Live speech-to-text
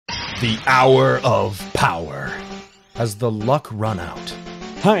The hour of power. Has the luck run out?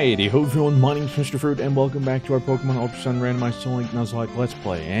 Hi, ho everyone, my name's Mr. Fruit, and welcome back to our Pokemon Ultra Sun Randomized Nuzlocke Let's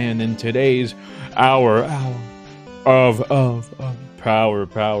Play. And in today's hour of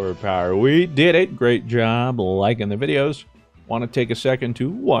power, we did it. Great job liking the videos. Want to take a second to,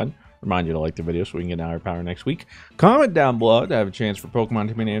 one, remind you to like the video so we can get an hour of power next week. Comment down below to have a chance for Pokemon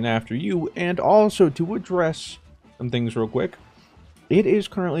to be named after you, and also to address some things real quick. It is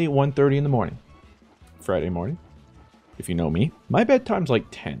currently 1:30 in the morning, Friday morning. If you know me, my bedtime's like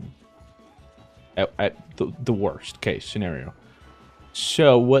 10 at the worst case scenario.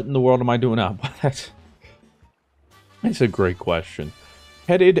 So what in the world am I doing up? That's a great question.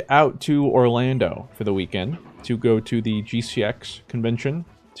 Headed out to Orlando for the weekend to go to the GCX convention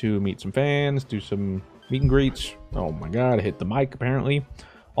to meet some fans, do some meet and greets. Oh my god, I hit the mic apparently.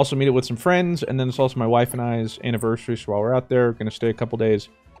 Also meet up with some friends, and then it's also my wife and I's anniversary, so while we're out there, gonna stay a couple days,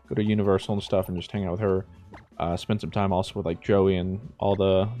 go to Universal and stuff, and just hang out with her. Spend some time also with like Joey and all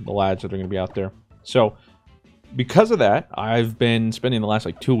the lads that are gonna be out there. So because of that, I've been spending the last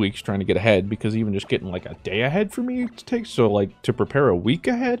like 2 weeks trying to get ahead, because even just getting like a day ahead for me to take, so like to prepare a week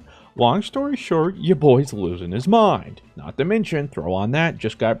ahead. Long story short, your boy's losing his mind. Not to mention, throw on that,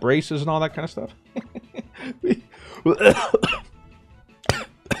 just got braces and all that kind of stuff.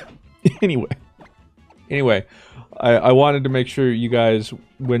 Anyway, I wanted to make sure you guys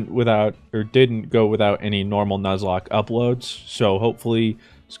went without, or didn't go without any normal Nuzlocke uploads. So hopefully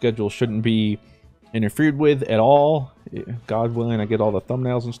schedule shouldn't be interfered with at all. God willing, I get all the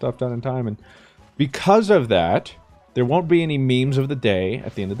thumbnails and stuff done in time. And because of that, there won't be any memes of the day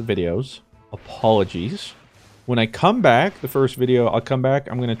at the end of the videos. Apologies. When I come back, the first video I'll come back,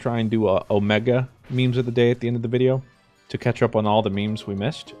 I'm going to try and do a Omega memes of the day at the end of the video to catch up on all the memes we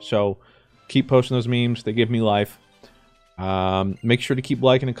missed. So keep posting those memes. They give me life. Make sure to keep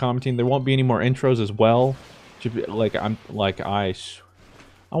liking and commenting. There won't be any more intros as well. I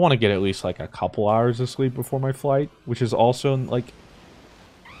want to get at least like a couple hours of sleep before my flight, which is also like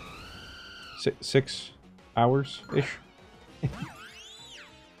 6 hours-ish.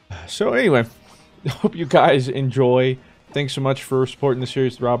 So anyway, hope you guys enjoy. Thanks so much for supporting the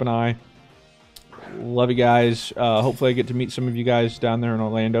series, Rob and I. Love you guys. Hopefully I get to meet some of you guys down there in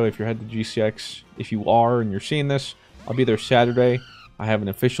Orlando if you're headed to GCX. If you are and you're seeing this, I'll be there Saturday. I have an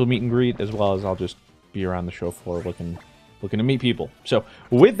official meet and greet, as well as I'll just be around the show floor looking to meet people. So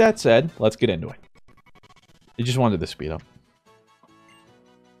with that said, let's get into it. I just wanted to speed up.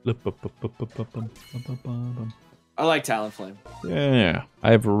 I like Talonflame. Yeah.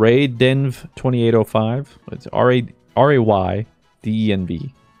 I have Raydenv 2805. It's RAYDENV.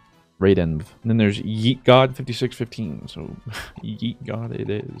 Raydenv. And then there's Yeet God 5615. So Yeet God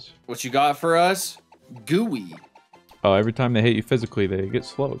it is. What you got for us? Gooey. Oh, every time they hit you physically, they get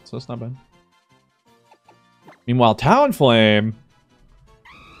slowed, so that's not bad. Meanwhile, Talonflame,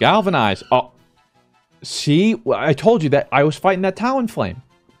 Galvanized. Oh, see, I told you that I was fighting that Talonflame,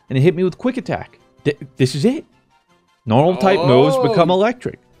 and it hit me with Quick Attack. This is it. Normal type moves become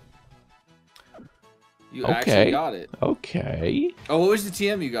electric. You actually got it. Okay. Oh, what was the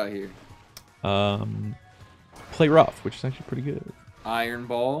TM you got here? Play rough, which is actually pretty good. Iron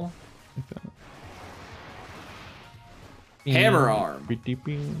Ball. Okay. Hammer Arm. Pretty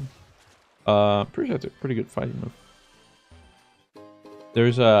sure that's a pretty good fighting move.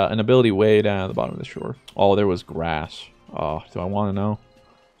 There's an ability way down at the bottom of the shore. Oh, there was grass. Oh, do I want to know?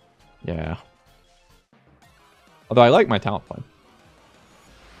 Yeah. Although I like my Talonflame.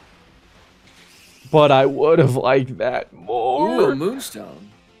 But I would have liked that more. Ooh, a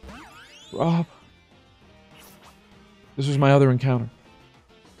Moonstone. Rob. This was my other encounter.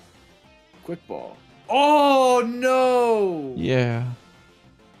 Quick Ball. Oh, no! Yeah.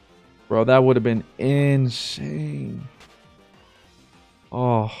 Bro, that would have been insane.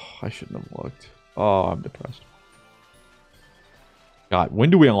 Oh, I shouldn't have looked. Oh, I'm depressed. God, when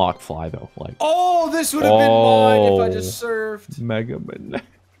do we unlock Fly, though? Like, oh, this would have been mine if I just surfed. Mega Man.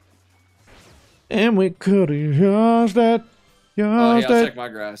 And we could have used it. Oh, yeah, I'll check my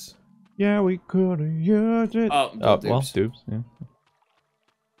grass. Yeah, we could have used it. Oh, well, dupes, yeah.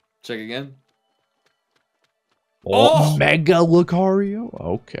 Check again. Oh, Mega Lucario?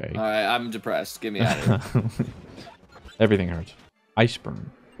 Okay. Alright, I'm depressed. Get me out of here. Everything hurts. Ice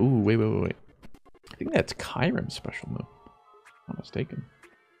Burn. Ooh, wait. I think that's Kyurem's special move. If I'm not mistaken.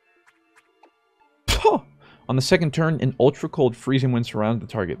 On the second turn, an ultra cold freezing wind surrounds the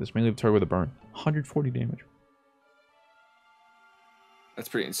target. This may leave the target with a burn. 140 damage. That's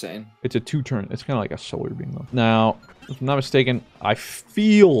pretty insane. It's a 2-turn. It's kind of like a solar beam, though. Now, if I'm not mistaken, I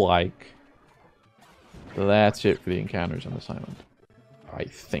feel like that's it for the encounters on this island. I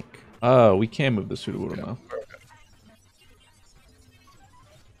think. Oh, we can move the Sudowoodo now.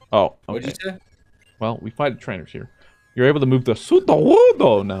 Oh, okay. What'd you say? Well, we fight the trainers here. You're able to move the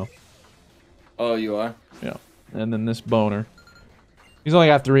Sudowoodo now. Oh, you are? Yeah. And then this boner. He's only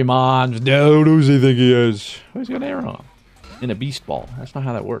got 3 mons. Dude, who does he think he is? Oh, he's got an arrow on. In a beast ball. That's not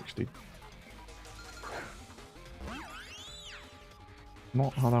how that works, dude.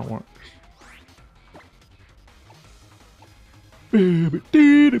 Not how that works. That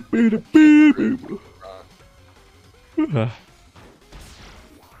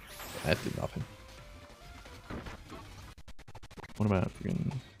did nothing. What about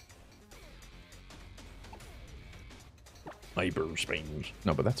freaking hyperspace?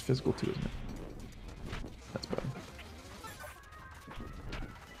 No, but that's physical too, isn't it? That's bad.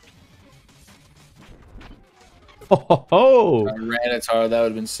 Oh! Ranatar, that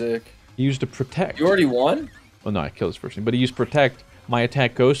would have been sick. He used to protect. You already won? Oh no, I killed this person. But he used protect. My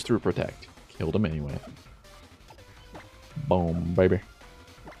attack goes through protect. Killed him anyway. Boom, baby.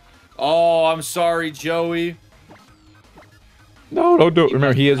 Oh, I'm sorry, Joey. No, don't do it.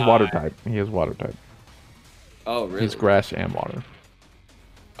 Remember, he is water type. He is water type. Oh, really? He's grass and water.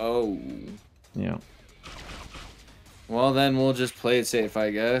 Oh. Yeah. Well, then we'll just play it safe,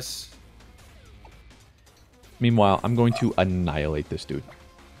 I guess. Meanwhile, I'm going to annihilate this dude.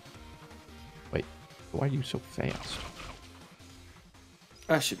 Wait, why are you so fast?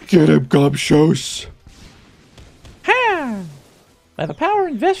 I should be. Get him, Gobshos! Ha! I have a power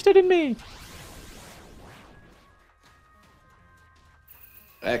invested in me.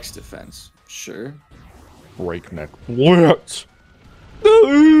 X defense. Sure. Breakneck blitz.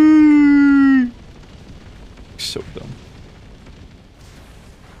 So dumb.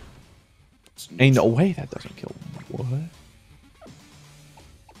 Ain't no way that doesn't kill. What?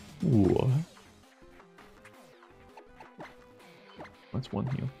 What? That's one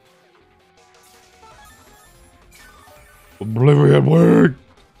heal. Oblivion Wing!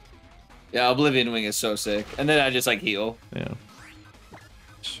 Yeah, Oblivion Wing is so sick. And then I just like heal. Yeah.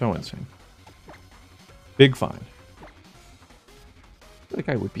 So insane. Big find. I feel like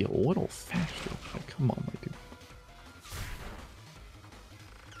I would be a little faster. Like, come on, my dude.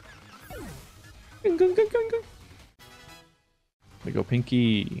 There we go,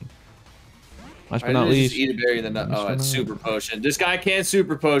 Pinky. Last but not least. Just eat a berry, then oh, it's super potion. This guy can't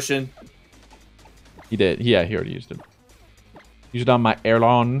super potion. He did. Yeah, he already used it. Used it on my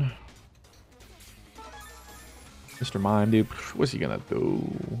Erlon. Mr. Mime, dude. What's he gonna do?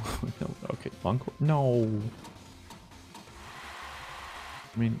 Okay, Encore. No.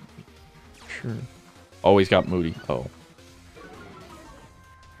 I mean, sure. Oh, he's got Moody. Oh.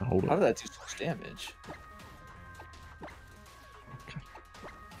 Hold How up. did that do so much damage? Okay.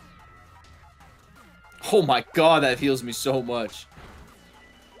 Oh my god, that heals me so much.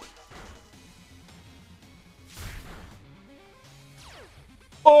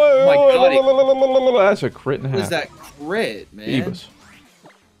 Oh my god. That's a crit and a half. What is that crit, man? Evis.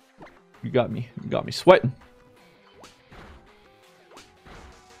 You got me. You got me sweating.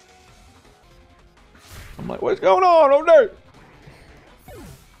 I'm like, what's going on over there?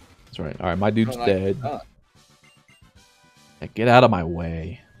 That's right. All right, my dude's dead. Yeah, get out of my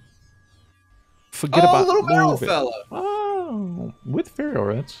way. Forget about little barrel moving. fella. Oh, with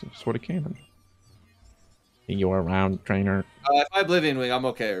Pharaoh, that's sort of canon. You're around, trainer. If I Oblivion Wing, I'm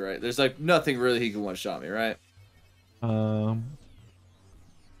okay, right? There's like nothing really he can one-shot me, right? You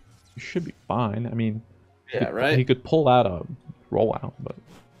should be fine. I mean, yeah, right. He could pull out a rollout, but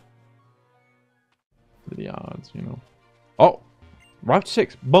the odds, you know. Oh, Route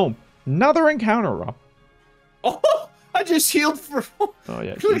 6, boom, another encounter, Rob. Oh, I just healed for. Oh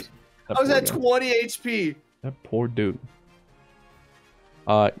yeah, I was at 20 HP. That poor dude.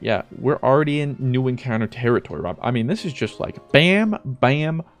 Yeah, we're already in new encounter territory, Rob. I mean, this is just like bam,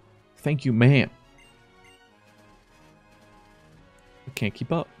 bam, thank you, man. We can't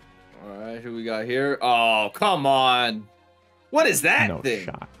keep up. All right, who we got here? Oh, come on. What is that No thing?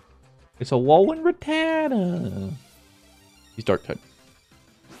 shot. It's a Alolan Rattata. He's dark type.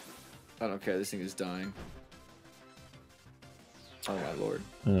 I don't care. This thing is dying. Oh my lord.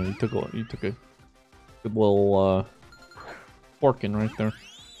 You took a good little forking right there.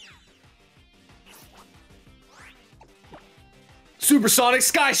 Supersonic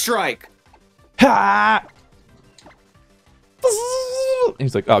Sky Strike. Ha!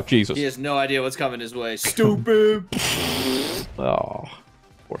 He's like, oh Jesus. He has no idea what's coming his way. Stupid. Oh,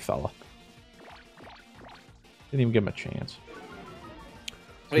 poor fella. Didn't even give him a chance.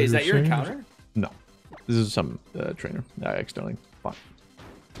 Wait, is that your encounter? No. This is some trainer. I accidentally fought.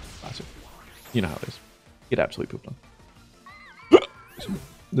 Classic. You know how it is. Get absolutely pooped on.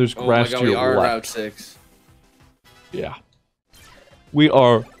 There's Oh grass my god, to we your are left. Route 6. Yeah. We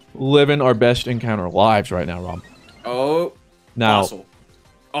are living our best encounter lives right now, Rob. Oh. Now, Fossil.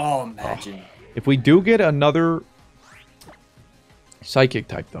 Oh, imagine. if we do get another psychic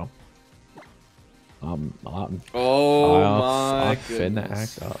type, though, Oh I'll finna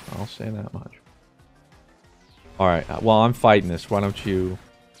act up. I'll say that much. All right. Well, I'm fighting this. Why don't you?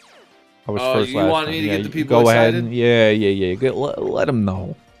 I was first you last want time. me to Yeah, get the you people go ahead excited? and yeah. Let them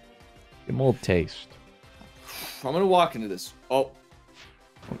know. Give them a little taste. I'm gonna walk into this. Oh.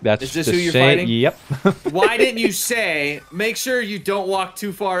 That's Is this the who you're same. fighting? Yep. Why didn't you say? Make sure you don't walk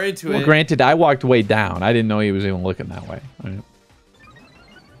too far into Well, it. granted, I walked way down. I didn't know he was even looking that way. All right.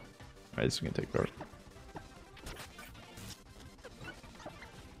 This is gonna take forever.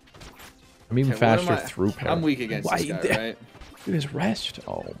 I'm even Okay, faster through parry. I'm weak against this guy, right? Look at his rest.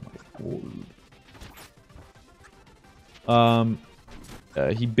 Oh my lord.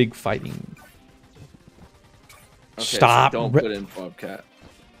 He big fighting. Okay, Stop. So don't put in Bobcat.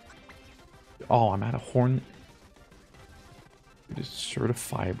 Oh, I'm out of horn. It is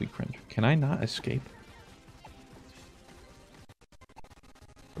certifiably cringe. Can I not escape?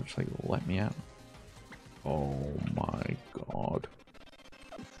 Or just like let me out. Oh my god.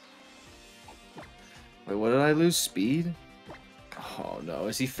 Wait, what did I lose? Speed? Oh no,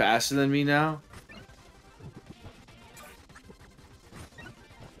 is he faster than me now?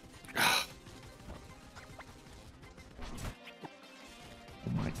 Oh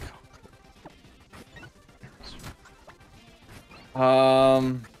my god.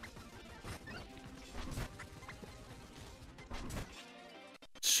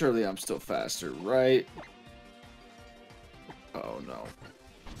 Surely I'm still faster, right? Oh no.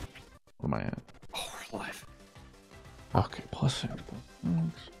 What am I at? Oh, we're alive. Okay, plus 6.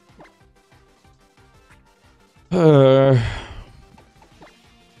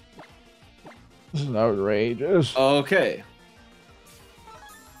 This is outrageous. Okay.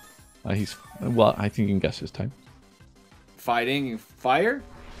 Well, I think you can guess his type. Fighting fire?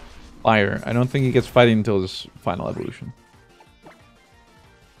 Fire. I don't think he gets fighting until his final evolution.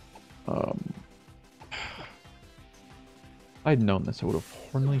 If I'd known this, I would have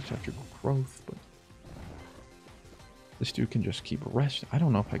hornleashed after growth, but this dude can just keep resting. I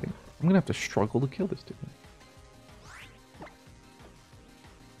don't know if I can. I'm gonna have to struggle to kill this dude.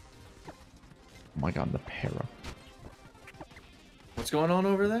 Oh my god, the para. What's going on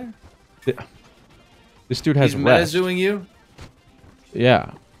over there? This dude has He's rest. doing you?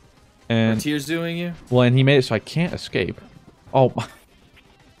 Yeah. Or And Tears doing you? well, and he made it so I can't escape. Oh.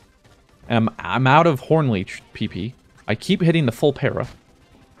 I'm out of Hornleech PP. I keep hitting the full para.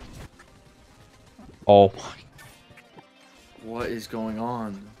 Oh my What is going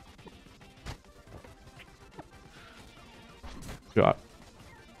on? god.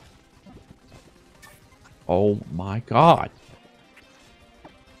 Oh my god.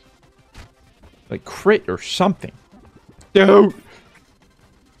 Like crit or something. Dude.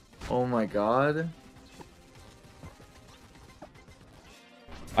 Oh my god.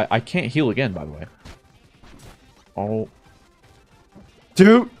 I can't heal again, by the way. Oh.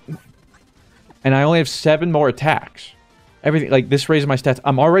 Dude. And I only have 7 more attacks. Everything, like, this raises my stats.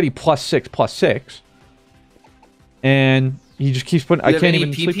 I'm already +6. And he just keeps putting, I can't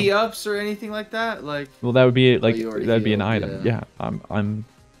even sleep. PP ups or anything like that? Like, Well, that would be, like, you already that'd be an healed, item. yeah. Yeah, I'm,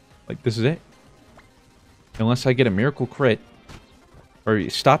 like, this is it. Unless I get a miracle crit. Or he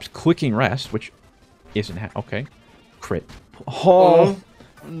stops clicking rest, which isn't, okay. Crit. Oh.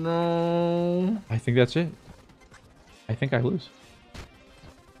 No. I think that's it. I think I lose.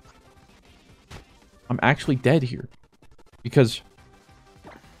 I'm actually dead here. Because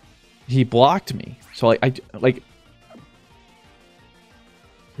he blocked me. So, like,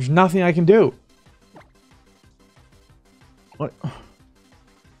 there's nothing I can do. What?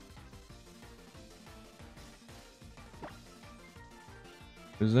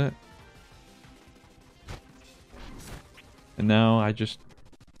 Is that? And now I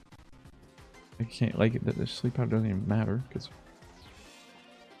can't, like, the sleep powder doesn't even matter, because...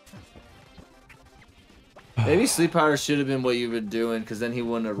 Maybe sleep powder should have been what you've been doing, because then he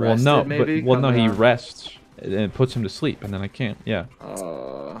wouldn't have Well, rested, no, maybe? but, well, no, he Coming rests, and it puts him to sleep, and then I can't, yeah.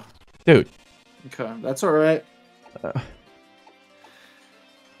 out. Dude. Okay, that's alright.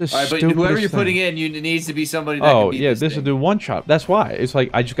 This Alright, but stupidest whoever you're thing. putting in, you needs to be somebody that can beat yeah, this this will thing. do one shot. That's why. It's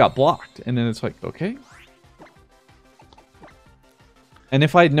like, I just got blocked, and then it's like, okay. And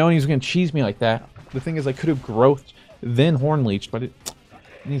if I had known he was going to cheese me like that, the thing is, I could have growthed, then horn leeched, but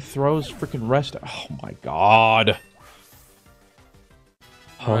and he throws freaking rest. Oh my god.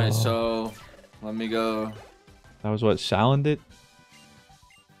 Alright, so let me go. That was what Salin did?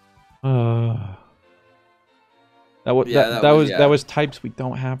 That was Yeah, that was types we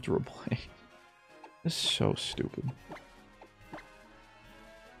don't have to replace. This is so stupid.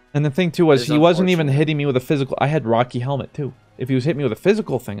 And the thing too was he wasn't even hitting me with a physical. I had Rocky Helmet too. If he was hitting me with a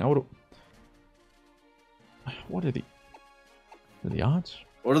physical thing, I would have. What are the odds?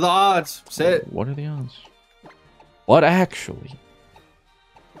 What are the odds? Say it. What are the odds? What actually?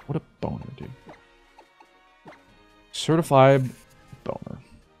 What a boner, dude. Certified boner.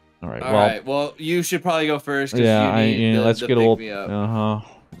 All right. Well, you should probably go first. Yeah, let's get a little.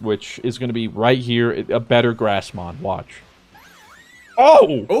 Which is going to be right here. A better Grassmon. Watch.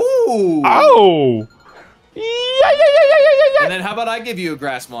 Oh! Ooh! Oh! Yeah. And then how about I give you a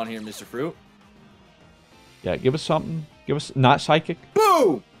Grassmon here, Mr. Fruit? Yeah, give us something. Give us not psychic.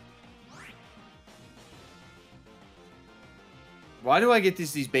 Boom! Why do I get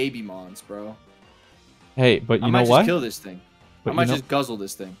these baby mons, bro? Hey, but you know what? I might just kill this thing. But I might just guzzle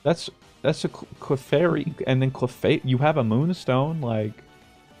this thing. That's a Clefairy, and then Clefairy. You have a Moonstone, like,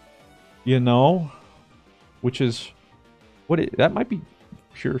 you know, which is that might be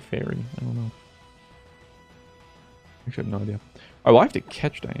pure fairy. I don't know. Actually, I have no idea. Oh, well, I have to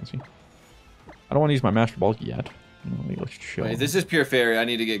catch Diancie. I don't want to use my Master Ball yet. Let's chill. Wait, this is pure fairy. I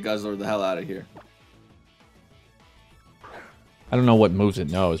need to get Guzzler the hell out of here. I don't know what moves it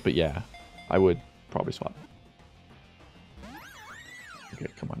knows, but yeah, I would probably swap. Okay,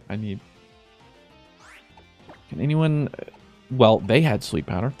 come on. I need... Can anyone... Well, they had Sleep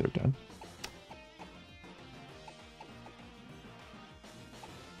Powder. They're dead.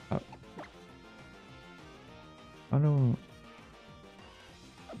 I don't...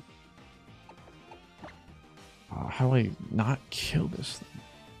 how do I not kill this thing?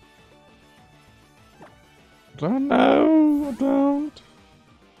 I don't know. I don't.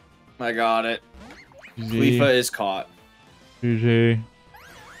 I got it. GG. Leafa is caught. GG.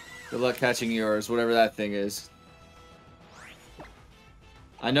 Good luck catching yours, whatever that thing is.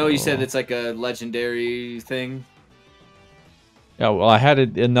 I know you said it's like a legendary thing. Yeah, well, I had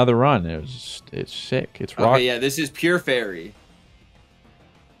another run. It's sick. It's rock. Okay, yeah, this is pure fairy.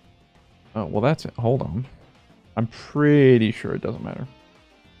 Oh, well, that's it. Hold on. I'm pretty sure it doesn't matter.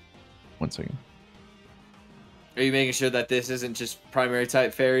 1 second. Are you making sure that this isn't just primary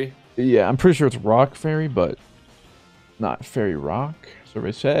type fairy? Yeah, I'm pretty sure it's rock fairy, but not fairy rock. So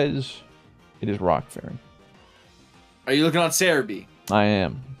it says it is rock fairy. Are you looking on Cerebi? I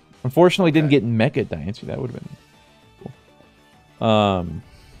am. Unfortunately, didn't get Mecha Diancie. That would have been cool.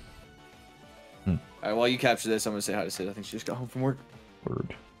 Alright, while you capture this, I'm going to say hi to Sid. I think she just got home from work. Word.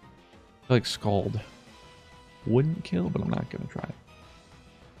 I feel like Scald wouldn't kill, but I'm not going to try it.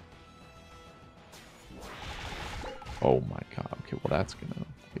 Oh my god. Okay, well that's going to...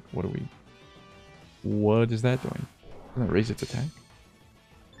 What are we... What is that doing? Can that raise its attack?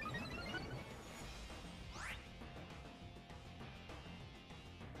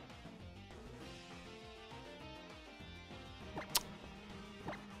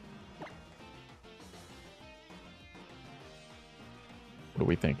 What are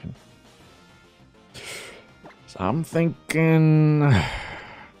we thinking? So I'm thinking...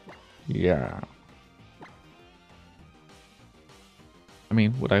 Yeah. I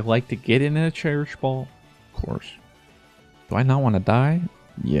mean, would I like to get in a Cherish Ball? Of course. Do I not want to die?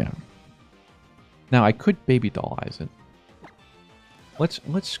 Yeah. Now, I could Baby Doll Eyes it. Let's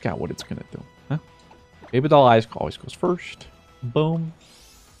scout what it's going to do. Huh? Baby Doll Eyes always goes first. Boom.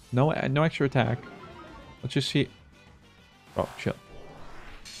 No extra attack. Let's just see. Oh, chill.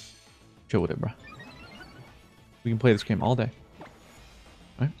 Chill with it, bro. We can play this game all day.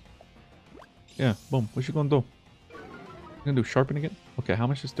 Right? Yeah, boom. What you gonna do? You gonna do sharpen again? Okay, how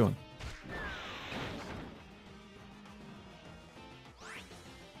much is this doing?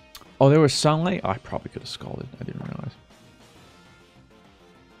 Oh, there was sunlight? Oh, I probably could have scalded. I didn't realize.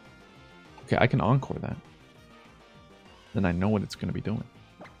 Okay, I can encore that. Then I know what it's gonna be doing.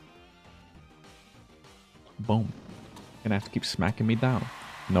 Boom. Gonna have to keep smacking me down.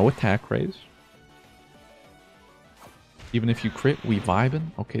 No attack raise. Even if you crit, we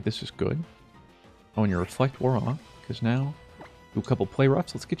vibing. Okay, this is good. Oh, and your reflect wore off. Because now, do a couple play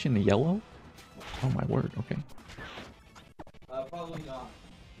roughs. Let's get you in the yellow. Oh my word, okay. Probably not.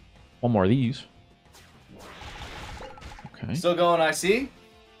 One more of these. Okay. Still going, I see?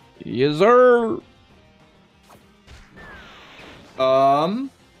 Yes, sir!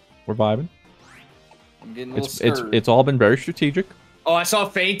 We're vibing. I'm getting a little scared. It's all been very strategic. Oh, I saw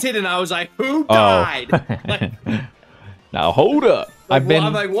fainted and I was like, who died? Now hold up. I'm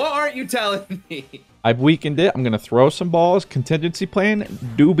like, what aren't you telling me? I've weakened it. I'm gonna throw some balls. Contingency plan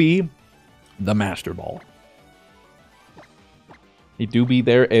do be the Master Ball. He do be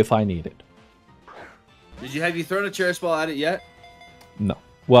there if I need it. Have you thrown a Cherish Ball at it yet? No.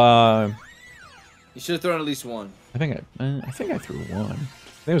 Well, You should have thrown at least one. I think I threw one. I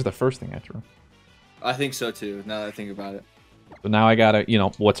think it was the first thing I threw. I think so too, now that I think about it. So now I gotta,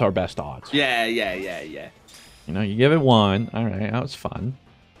 what's our best odds? Yeah. You give it one. All right, that was fun.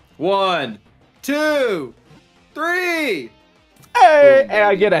 1, 2, 3. Hey, and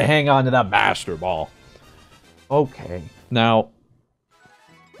I get to hang on to that Master Ball. Okay. Now,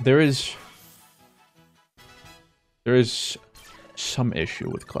 there is some issue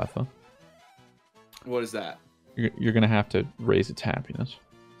with Cleffa. What is that? You're gonna have to raise its happiness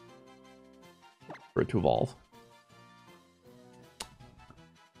for it to evolve.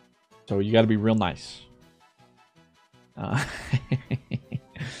 So you got to be real nice.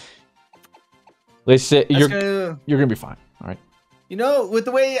 Listen, you're gonna be fine. All right. With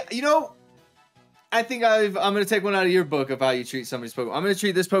the way I think I'm gonna take one out of your book of how you treat somebody's Pokemon. I'm gonna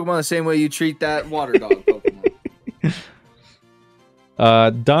treat this Pokemon the same way you treat that water dog Pokemon.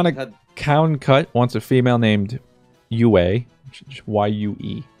 Donna Cowncut wants a female named Yue,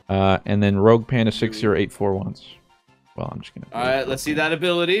 Y-U-E. And then Rogue Panda 60841 wants. Well, I'm just gonna. All right, let's see that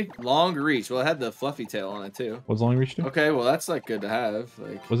ability. Long reach. Well, it had the fluffy tail on it too. What's long reach do? Okay, well that's like good to have.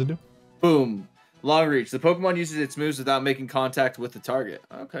 Like, what's it do? Boom. Long reach. The Pokemon uses its moves without making contact with the target.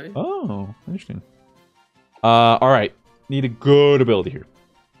 Okay. Oh, interesting. All right. Need a good ability here.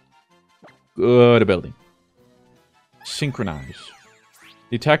 Good ability. Synchronize.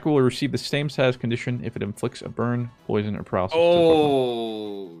 The attacker will receive the same status condition if it inflicts a burn, poison, or paralysis.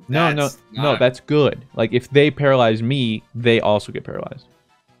 Oh, no, that's good. Like if they paralyze me, they also get paralyzed.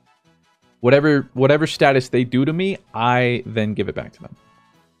 Whatever status they do to me, I then give it back to them.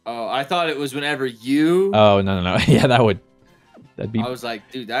 Oh, I thought it was whenever you. Oh no. Yeah, that'd be. I was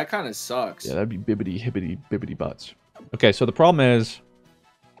like, dude, that kind of sucks. Yeah, that'd be bibbity butts. Okay, so the problem is.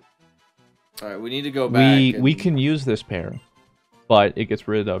 All right, we need to go back. We can use this pair. But it gets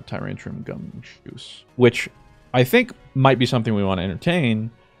rid of Tyrantrum Gumshoos, which I think might be something we want to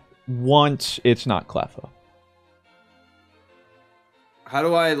entertain once it's not Cleffa. How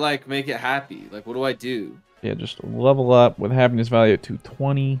do I, make it happy? What do I do? Yeah, just level up with happiness value at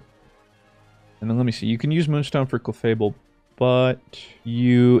 220. And then let me see. You can use Moonstone for Clefable, but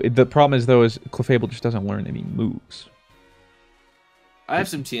the problem is, though, is Clefable just doesn't learn any moves. I have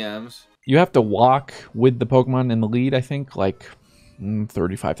some TMs. You have to walk with the Pokemon in the lead, I think,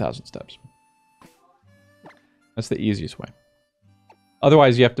 35,000 steps. That's the easiest way.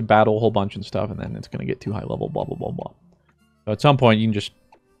 Otherwise, you have to battle a whole bunch and stuff, and then it's going to get too high level, blah, blah, blah, blah. So at some point, you can just...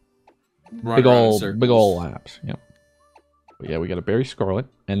 Big ol' laps. Yeah. But yeah, we got a Berry Scarlet,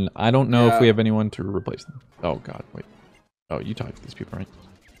 and I don't know if we have anyone to replace them. Oh, God, wait. Oh, you talk to these people, right?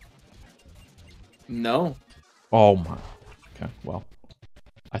 No. Oh, my. Okay, well...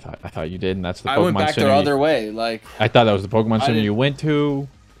 I thought you did, and that's the Pokemon I went back the other way. I thought that was the Pokemon Center you went to.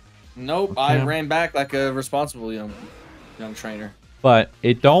 Nope, okay. I ran back like a responsible young trainer. But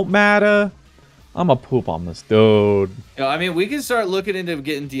it don't matter. I'm a poop on this dude. I mean, we can start looking into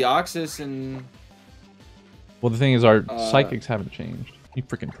getting Deoxys and... Well, the thing is, our psychics haven't changed. You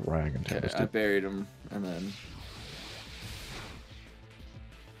freaking dragon. Okay, I buried him, and then...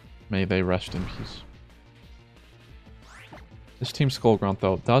 May they rest in peace. This Team Skullgrunt,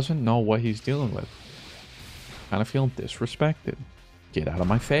 though, doesn't know what he's dealing with. Kind of feeling disrespected. Get out of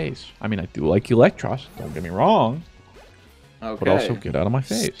my face. I mean, I do like Electros, don't get me wrong. Okay. But also get out of my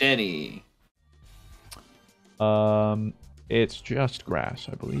face. Stenny. It's just grass,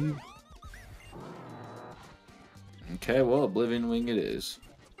 I believe. Okay, well, Oblivion Wing it is.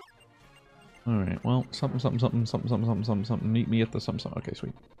 Alright, well, something. Meet me at the something. Okay,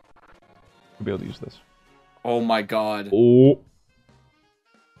 sweet. I'll be able to use this. Oh my god. Oh.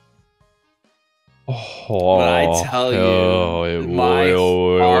 When I tell you, my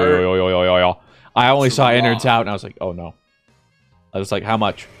heart I only saw innards out, and I was like, oh no. I was like, how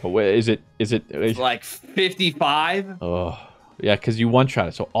much? Is it like 55? Oh, yeah, because you one-shot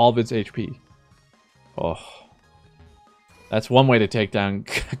it, so all of its HP. Oh. That's one way to take down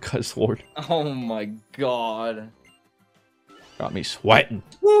Guzzlord. Oh my god. Got me sweating.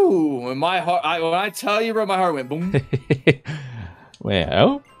 Woo! When my heart, when I tell you, bro, my heart went boom.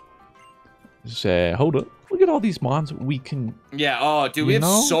 Well, hold up. Look at all these mons we can. Yeah. Oh, dude, we have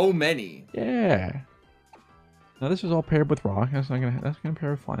so many. Yeah. Now this is all paired with rock. That's gonna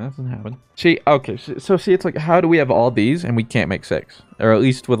pair with flying. That doesn't happen. See, okay. So see, it's like, how do we have all these and we can't make 6, or at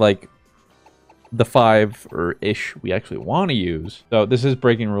least with like the 5 or ish we actually want to use? So this is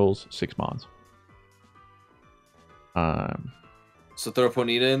breaking rules. 6 mons. So throw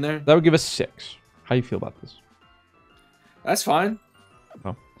Ponyta in there? That would give us 6. How do you feel about this? That's fine.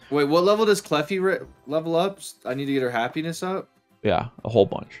 Oh. Wait, what level does Cleffy level up? I need to get her happiness up. Yeah, a whole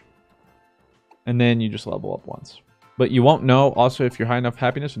bunch. And then you just level up once. But you won't know also if you're high enough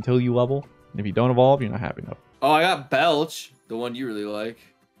happiness until you level. And if you don't evolve, you're not happy enough. Oh, I got Belch, the one you really like.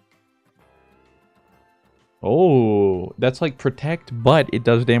 Oh, that's like protect, but it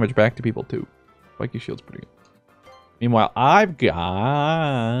does damage back to people too. Spiky shield's pretty good. Meanwhile, I've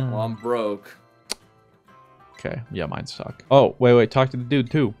got... Well, I'm broke. Okay, yeah, mine suck. Oh, wait, talk to the dude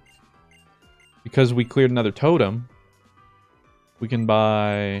too. Because we cleared another totem, we can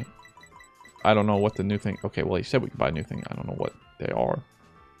buy... I don't know what the new thing... Okay, well, he said we could buy a new thing. I don't know what they are.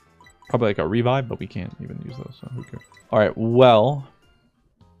 Probably like a revive, but we can't even use those, so who cares? Alright, well...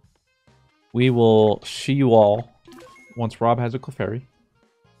 We will see you all once Rob has a Clefairy.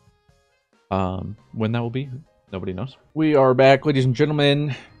 When that will be, nobody knows. We are back, ladies and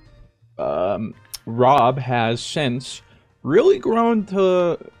gentlemen. Rob has since really grown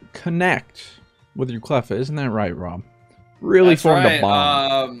to connect with your Cleffa. Isn't that right, Rob? Really formed a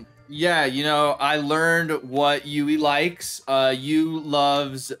bond. Yeah, you know, I learned what Yui likes. Yu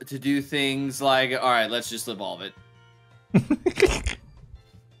loves to do things like, all right, let's just evolve it.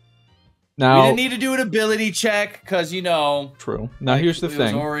 Now, we didn't need to do an ability check because, you know. True. Now, like, here's the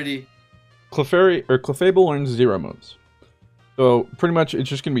thing. Already... Clefairy or Clefable learns 0 moves. So, pretty much, it's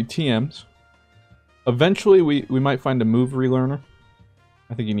just going to be TMs. Eventually, we might find a move relearner.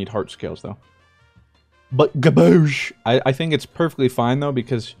 I think you need heart scales, though. But, gaboosh! I think it's perfectly fine, though,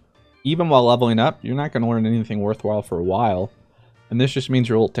 because even while leveling up, you're not going to learn anything worthwhile for a while. And this just means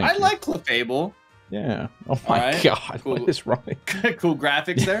you're a little tanky. I like Clefable. Yeah. Oh my god. Cool. What is wrong? Cool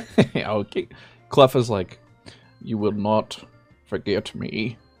graphics there. Yeah, okay. Cleffa's like, you will not forget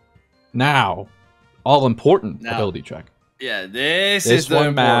me. Now, all important ability check. Yeah, this is the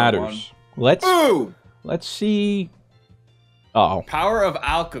one matters. One. Let's see. Uh-oh. Power of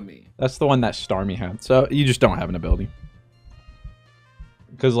Alchemy. That's the one that Starmie had. So you just don't have an ability.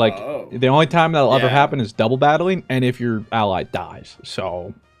 Because like the only time that'll ever happen is double battling, and if your ally dies.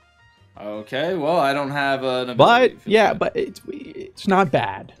 So. Okay, well, I don't have an ability. But yeah, but it's not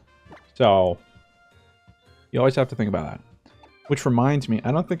bad. So you always have to think about that. Which reminds me,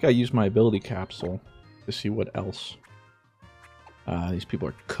 I don't think I used my ability capsule to see what else. These people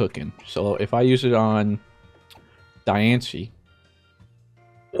are cooking. So if I use it on Diancie,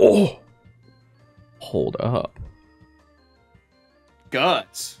 oh, hold up.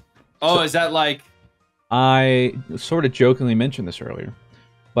 Guts. Oh, so, is that like? I sort of jokingly mentioned this earlier.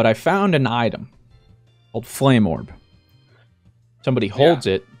 But I found an item called Flame Orb. Somebody holds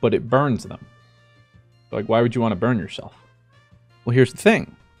it, but it burns them. Like, why would you want to burn yourself? Well, here's the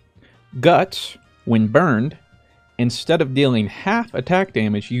thing. Guts, when burned, instead of dealing half attack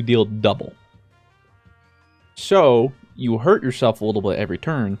damage, you deal double. So, you hurt yourself a little bit every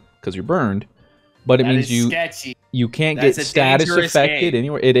turn, because you're burned, but it means you can't get status affected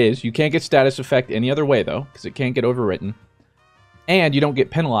anywhere. It is. You can't get status effect any other way, though, because it can't get overwritten. And you don't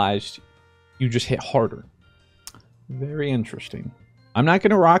get penalized, you just hit harder. Very interesting. I'm not going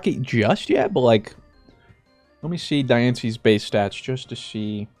to rock it just yet, but like, let me see Diancie's base stats just to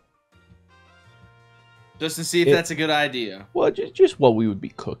see. Just to see if that's a good idea. Well, just what we would be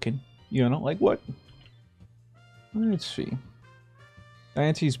cooking. You know, like what? Let's see.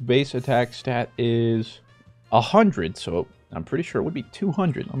 Diancie's base attack stat is 100, so I'm pretty sure it would be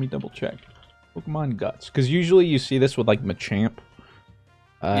 200. Let me double check. Pokemon Guts. Because usually you see this with like Machamp.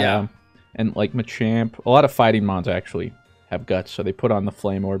 Yeah. And like Machamp, a lot of fighting mons actually have Guts, so they put on the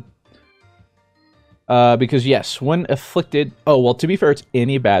Flame Orb. Because yes, when afflicted... Oh, well, to be fair, it's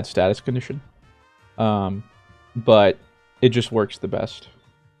any bad status condition. But it just works the best.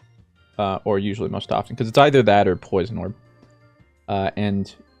 Or usually most often. Because it's either that or Poison Orb.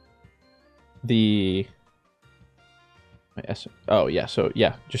 And the... Oh, yeah, so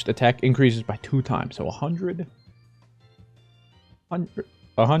yeah, just attack increases by 2 times. So 100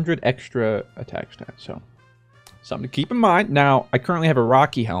 extra attack stats. So something to keep in mind. Now, I currently have a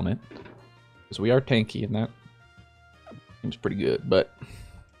Rocky helmet. Because we are tanky and that seems pretty good. But,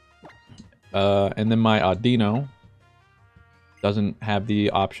 and then my Audino doesn't have the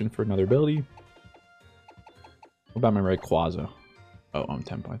option for another ability. What about my Rayquaza? Oh, I'm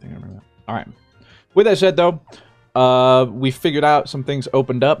Tempo. I think I remember that. All right. With that said, though, we figured out some things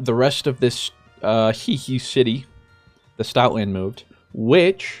opened up. The rest of this Hee City, the Stoutland moved,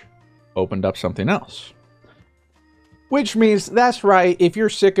 which opened up something else. Which means, that's right, if you're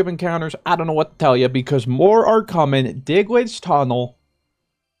sick of encounters, I don't know what to tell you, because more are coming. Digweed's Tunnel.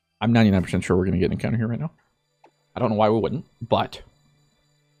 I'm 99% sure we're going to get an encounter here right now. I don't know why we wouldn't, but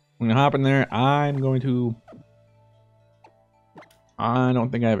I'm going to hop in there. I'm going to I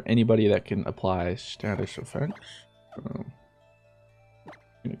don't think I have anybody that can apply status effects. All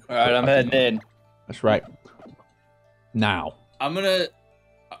right, I'm heading in. That's right. Now. I'm gonna.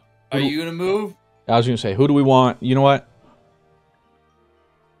 Are you gonna move? I was gonna say, who do we want? You know what?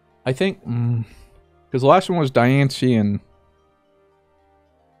 I think because the last one was Diancie and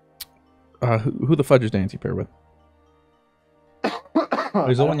who the fudge is Diancie paired with?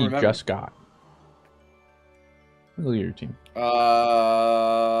 There's the one you just got. Look at your team.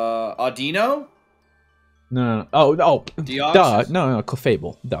 Audino? No. Oh. Deoxys? Duh. No.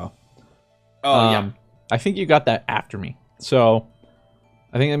 Clefable. Duh. Oh, yeah. I think you got that after me. So,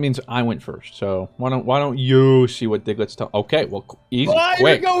 I think that means I went first. So, why don't you see what Diglett's tell? Okay, well, easy, quick. Here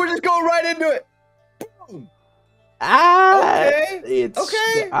we go. We're just going right into it. Boom.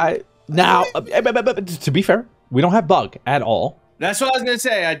 Okay. Now, to be fair, we don't have bug at all. That's what I was going to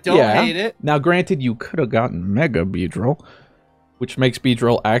say. I don't hate it. Now, granted, you could have gotten Mega Beedrill, which makes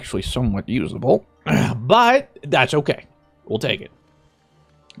Beedrill actually somewhat usable. But that's okay. We'll take it.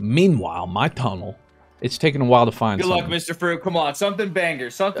 Meanwhile, my tunnel, it's taken a while to find something. Good luck, Mr. Fruit. Come on. Something banger.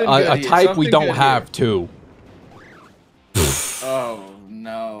 Something a good type something we don't have, too. Oh,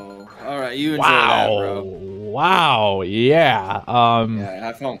 no. All right. You enjoy that, bro. Wow. Yeah.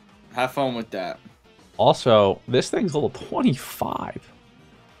 Yeah, have fun with that. Also, this thing's level 25.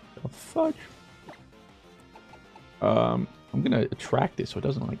 The fudge. I'm gonna attract it so it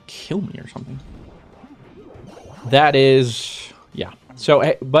doesn't like kill me or something. That is, yeah.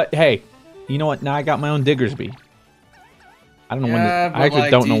 So, but hey, you know what? Now I got my own Diggersby. I don't know when. I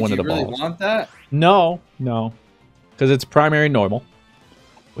actually don't know when it evolves. Do you really want that? No, because it's primary normal,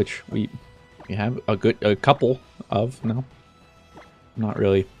 which we have a couple of. No, not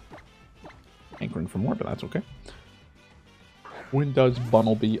really. Hankering for more, but that's okay. When does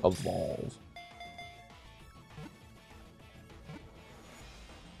Bunnelby evolve?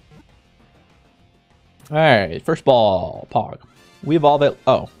 Alright, first ball, Pog. We evolve it.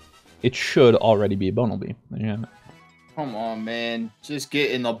 Oh, it should already be a Bunnelby. Yeah. Come on, man. Just get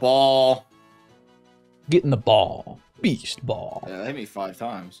in the ball. Get in the ball. Beast ball. Yeah, hit me 5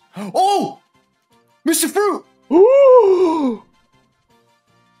 times. Oh! Mr. Fruit! Ooh!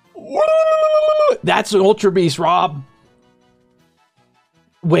 That's an Ultra Beast, Rob.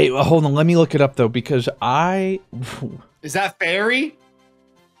 Wait, hold on. Let me look it up, though, because Is that fairy?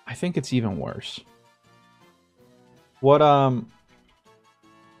 I think it's even worse. What,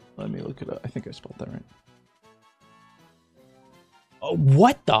 let me look it up. I think I spelled that right. Oh,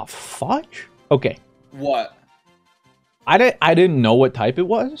 what the fudge? Okay. What? I didn't know what type it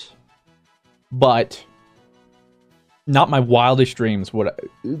was, but not my wildest dreams would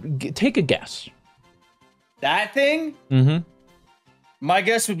take a guess. That thing? Mm-hmm. My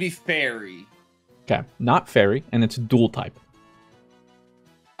guess would be fairy. Okay, not fairy, and it's dual type.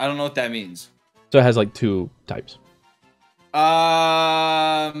 I don't know what that means. So it has like 2 types.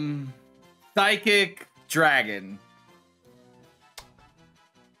 Psychic dragon.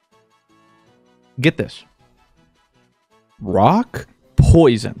 Get this. Rock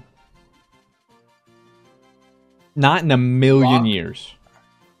poison. Not in a million years.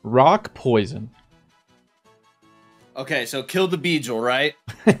 Rock poison. Okay, so kill the Beedrill, right?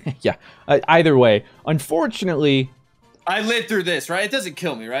 Yeah. Either way, unfortunately, I lived through this, right? It doesn't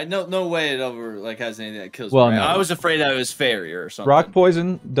kill me, right? No way it ever like has anything that kills me. Well, right? no. I was afraid that it was fairy or something. Rock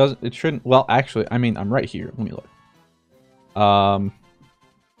poison doesn't. It shouldn't. Well, actually, I mean, I'm right here. Let me look.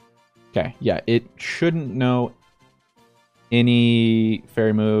 Okay. Yeah, it shouldn't know any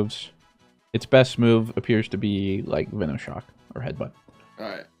fairy moves. Its best move appears to be like Venoshock or Headbutt. All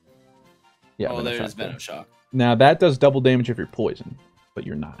right. Yeah. Oh, there is Venoshock. Now that does double damage if you're poisoned, but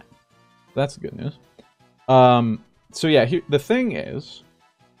you're not. That's good news. So yeah, here the thing is,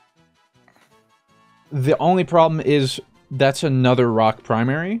 the only problem is that's another rock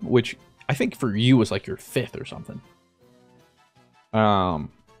primary, which I think for you was like your 5th or something.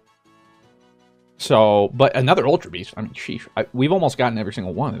 So, but another Ultra Beast. I mean, sheesh. We've almost gotten every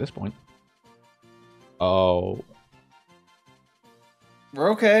single one at this point. Oh.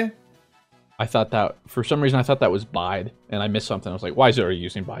 We're okay. I thought that, for some reason, I thought that was Bide, and I missed something. I was like, why is Zora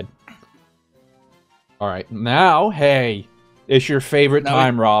using Bide? Alright, now, hey, it's your favorite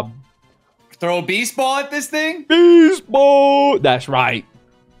time, Rob. Throw a Beast Ball at this thing? Beast Ball! That's right.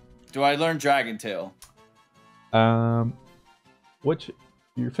 Do I learn Dragon Tail?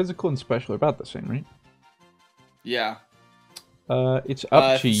 Your physical and special are about the same, right? Yeah. It's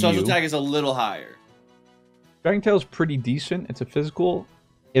up to you. Social attack is a little higher. Dragon Tail is pretty decent. It's a physical.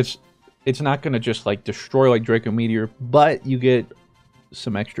 It's not going to just like destroy like Draco Meteor, but you get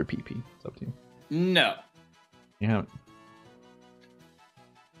some extra PP. It's up to you. No. You haven't.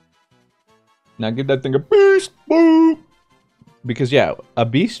 Now give that thing a beast boom. Because yeah, a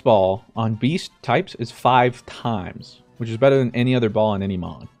beast ball on beast types is 5 times, which is better than any other ball in any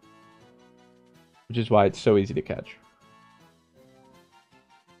mod. Which is why it's so easy to catch.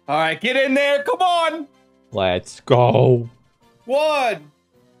 All right, get in there. Come on. Let's go. 1,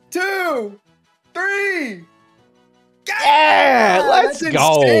 2, 3. Yeah, let's That's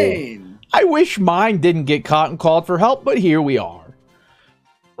go. insane. I wish mine didn't get caught and called for help, but here we are.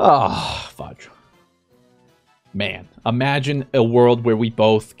 Ah, fudge. Man, imagine a world where we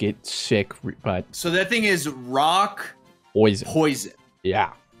both get sick, but So that thing is rock poison.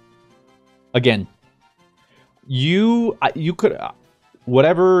 Yeah. Again, you could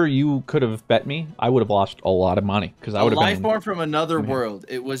whatever you could have bet me, I would have lost a lot of money because I would have been life form from another world.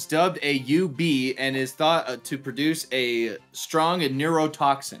 It was dubbed a UB and is thought to produce a strong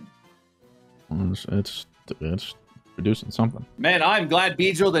neurotoxin. It's producing something. Man, I'm glad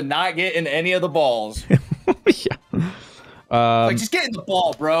Beedrill did not get in any of the balls. Yeah. Like, just get in the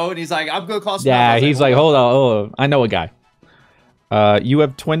ball, bro. And he's like, I'm gonna call. Yeah, he's like, hold on. I know a guy. You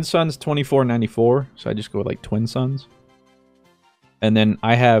have Twin Sons 2494, so I just go with like Twin Sons. And then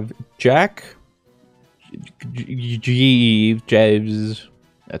I have Jack Jeeves.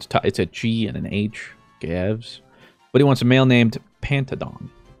 It's a G and an H. Gavs. But he wants a male named Pantodon.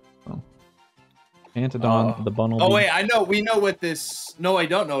 Oh. Pantodon, the bundle. Oh wait, I know. We know what this. No, I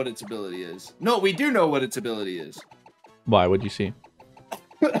don't know what its ability is. No, we do know what its ability is. Why? What'd you see?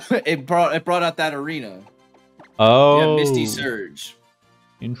 it brought out that arena. Oh. Yeah, Misty Surge.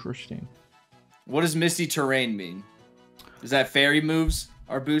 Interesting. What does Misty Terrain mean? Is that fairy moves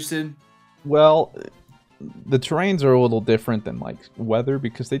are boosted? Well, the terrains are a little different than like weather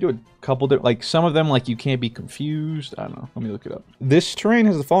because they do a couple like some of them like you can't be confused. I don't know. Let me look it up. This terrain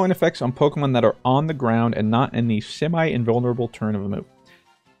has the following effects on Pokemon that are on the ground and not in the semi-invulnerable turn of a move.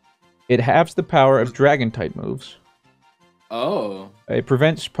 It halves the power of dragon type moves. Oh. It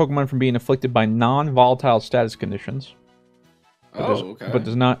prevents Pokemon from being afflicted by non-volatile status conditions. But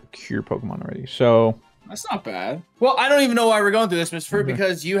does not cure Pokemon already. So that's not bad. Well, I don't even know why we're going through this, Mr. Fruit,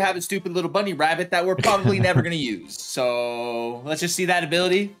 because you have a stupid little bunny rabbit that we're probably never going to use. So let's just see that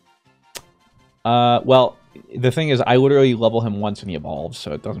ability. Well, the thing is, I literally level him once and he evolves,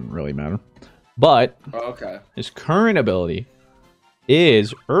 so it doesn't really matter. But his current ability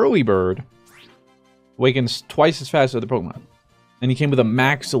is Early Bird, awakens twice as fast as other Pokemon, and he came with a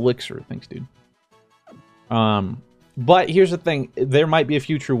max elixir. Thanks, dude. But here's the thing. There might be a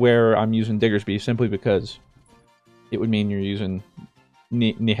future where I'm using Diggersby simply because it would mean you're using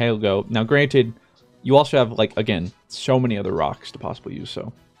Nihilego. Now, granted, you also have, like, again, so many other rocks to possibly use,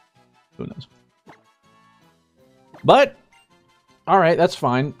 so who knows. But, alright, that's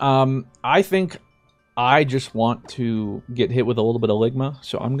fine. I think I just want to get hit with a little bit of Ligma,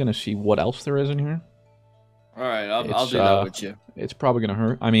 so I'm going to see what else there is in here. Alright, I'll do that with you. It's probably going to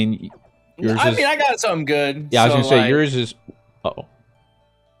hurt. I mean... I got something good. Yeah, I was gonna say yours is. Uh-oh.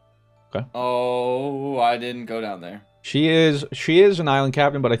 Okay. Oh, I didn't go down there. She is an island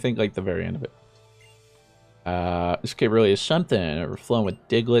captain, but I think like the very end of it. This kid really is something. Overflowing with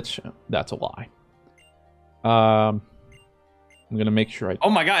Diglets. That's a lie. I'm gonna make sure I. Oh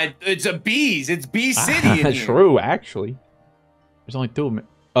my god, it's a bees. It's Bee City. In here. True, actually. There's only 2 of them.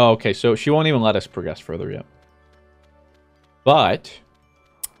 Oh, okay. So she won't even let us progress further yet. But.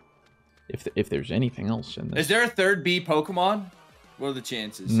 If there's anything else in this. Is there a third bee Pokemon? What are the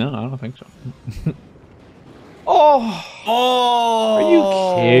chances? No, I don't think so. Oh! Are you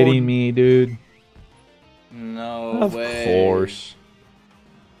kidding me, dude? No way. Of course.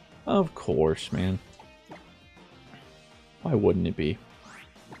 Of course, man. Why wouldn't it be?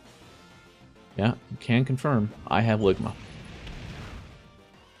 Yeah, you can confirm. I have Ligma.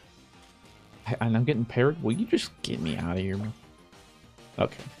 And I'm getting paired. Will you just get me out of here, man?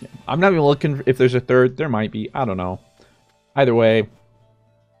 Okay. Yeah. I'm not even looking if there's a third. There might be. I don't know. Either way,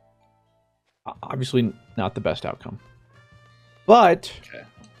 obviously not the best outcome. But okay.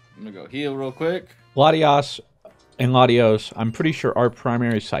 I'm gonna go heal real quick. Latios and Latios, I'm pretty sure are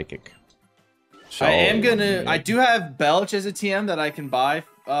primary psychic. So I do have Belch as a TM that I can buy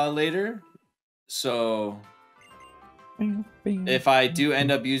later. So if I do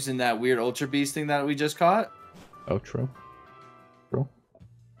end up using that weird Ultra Beast thing that we just caught. Oh, true.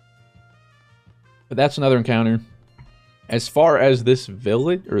 But that's another encounter. As far as this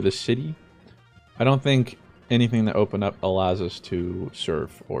village, or the city, I don't think anything that opened up allows us to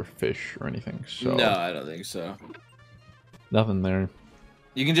surf or fish or anything. So no, I don't think so. Nothing there.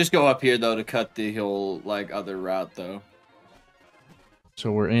 You can just go up here, though, to cut the whole, like, other route, though.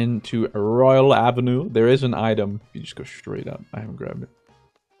 So we're into Royal Avenue. There is an item. You just go straight up. I haven't grabbed it.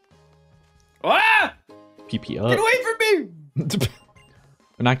 Ah! PP Get up. away from me!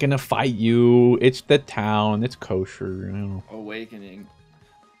 We're not gonna fight you. It's the town. It's kosher. You know. Awakening.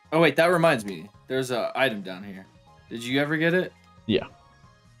 Oh wait, that reminds me. There's a item down here. Did you ever get it? Yeah.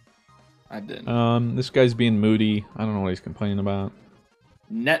 I didn't. This guy's being moody. I don't know what he's complaining about.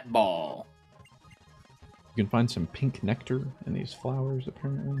 Netball. You can find some pink nectar in these flowers,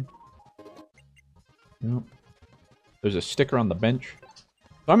 apparently. Yep. There's a sticker on the bench.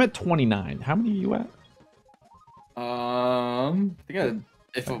 So I'm at 29. How many are you at? I think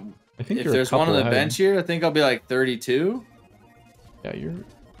if you're there's one on the bench here, I think I'll be like 32. Yeah, you're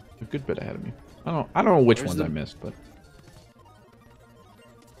a good bit ahead of me. I don't know which ones I missed, but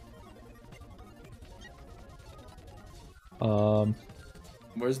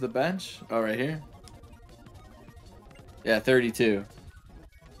where's the bench? Oh, right here. Yeah, 32.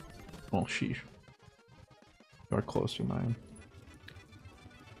 oh sheesh. You're closer than I am.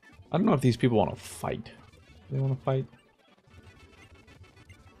 I don't know if these people want to fight. Do they want to fight?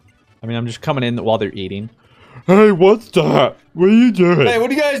 I mean, I'm just coming in while they're eating. Hey, what's that? What are you doing? Hey, what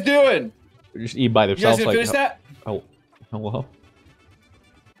are you guys doing? They just eat by You guys themselves. gonna Like, finish that? oh, hello.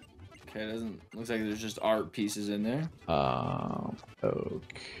 Okay, it doesn't. Looks like there's just art pieces in there.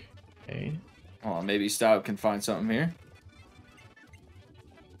 Okay. Oh, maybe Stout can find something here.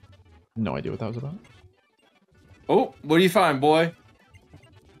 No idea what that was about. Oh, what do you find, boy?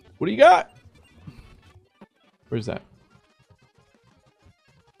 What do you got? Where's that?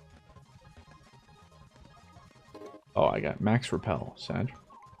 Oh, I got max repel, Sag.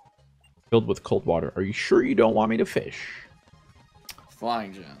 Filled with cold water. Are you sure you don't want me to fish?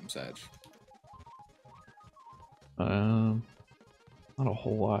 Flying gem, Sag. Not a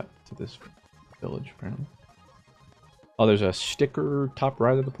whole lot to this village, apparently. Oh, there's a sticker top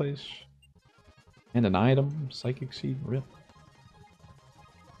right of the place. And an item. Psychic seed. Rip.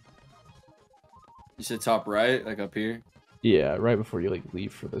 You said top right, like up here? Yeah, right before you like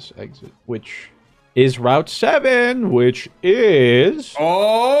leave for this exit, which is Route 7, which is...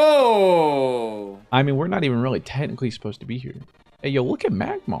 Oh! I mean, we're not even really technically supposed to be here. Hey, yo, look at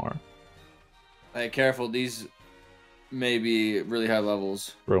Magmar. Hey, careful. These may be really high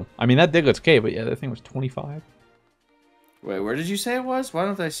levels. Bro, I mean, that Diglett's cave, but yeah, that thing was 25. Wait, where did you say it was? Why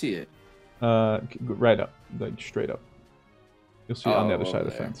don't I see it? Right up. Like, straight up. You'll see it on the other side of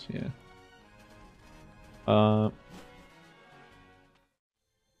the fence, yeah. Oh.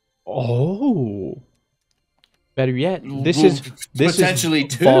 Better yet, this is potentially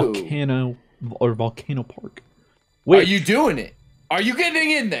two. Volcano Park. Wait, are you doing it? Are you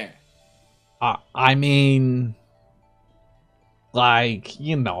getting in there? I mean, like,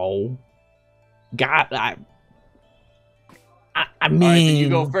 you know, God, I mean, all right, then you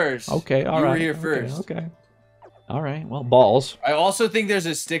go first. Okay, all right. You were here first. Okay. All right. Well, balls. I also think there's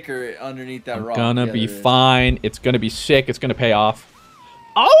a sticker underneath that rock. Gonna be fine. It's gonna be sick. It's gonna pay off.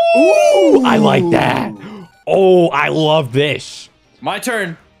 Oh, ooh! I like that. Oh, I love this. My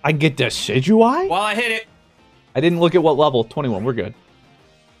turn. I get Decidueye? While I hit it. I didn't look at what level. 21. We're good.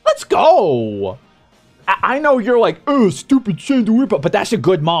 Let's go. I know you're like, oh, stupid Chandelure, but that's a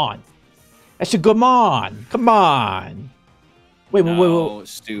good mon. That's a good mon. Come on. Wait.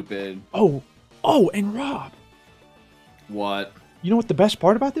 Stupid. Oh, and Rob. What? You know what the best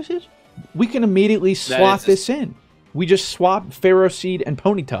part about this is? We can immediately slot this in. We just swap Pharaoh Seed and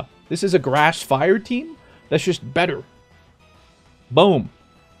Ponyta. This is a grass fire team that's just better. Boom.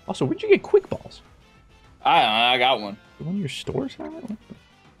 Also, where'd you get quick balls? I got one. Did one of your stores have it?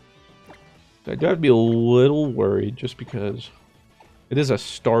 I do have to be a little worried just because it is a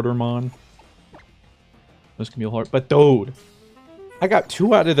starter mon. This can be a hard, but dude, I got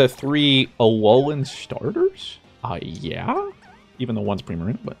 2 out of the 3 Alolan starters. Yeah, even though one's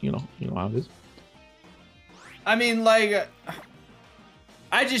Primarina, but you know how it is. I mean, like,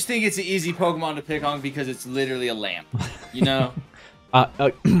 I just think it's an easy Pokemon to pick on because it's literally a lamp. You know.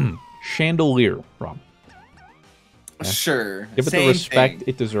 Chandelier, Rob. Yeah. Sure. Give it the respect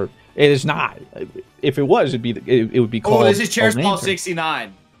it deserves. It is not. If it was, it would be called. Oh, this is Cherish Ball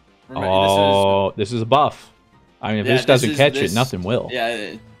 69. Remember, this is a buff. I mean, if this doesn't catch it, nothing will.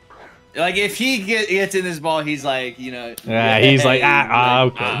 Yeah. Like, if he gets in this ball, he's like, you know. Yeah, he's like,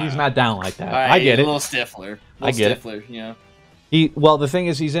 okay. He's not down like that. Right, I get it. A little Stifler. I get it. You know. Well, the thing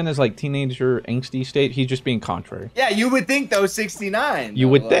is, he's in his like teenager angsty state. He's just being contrary. Yeah, you would think though 69. You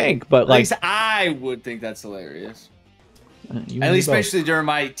would think, but like, at least I would think that's hilarious. At least, especially during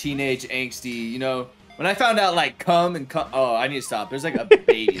my teenage angsty, you know, when I found out like oh, I need to stop. There's like a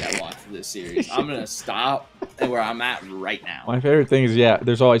baby that watched this series. I'm gonna stop where I'm at right now. My favorite thing is,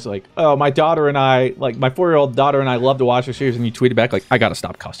 there's always like, oh, my daughter and I, like my 4-year-old daughter and I love to watch the series, and you tweeted back like, I gotta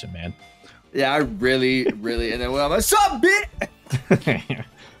stop cussing, man. Yeah, I really, and then when I'm like, sup, bitch?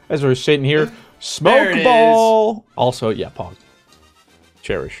 As we're sitting here, smoke ball. Also, yeah, pog.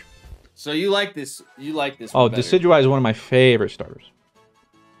 Cherish. So you like this? You like this? Oh, Decidueye is one of my favorite starters.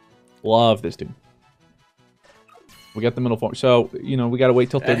 Love this dude. We got the middle form. So, you know, we got to wait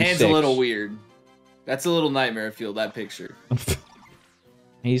till 36. That hand's a little weird. That's a little nightmare fuel, that picture.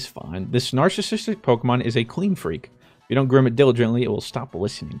 He's fine. This narcissistic Pokemon is a clean freak. If you don't groom it diligently, it will stop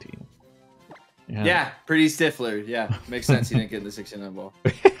listening to you. Yeah, pretty Stifler. Yeah, makes sense. He didn't get the 69 ball.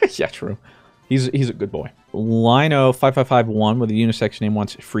 Yeah, true. He's a good boy. Lino 5551 with a unisex name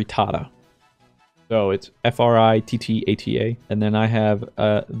wants Frittata. So it's Frittata. And then I have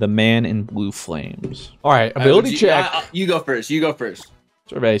the Man in Blue Flames. All right, ability check. You go first. You go first.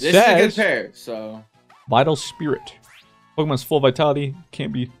 Survey this says... is a good pair, so... Vital Spirit. Pokemon's full vitality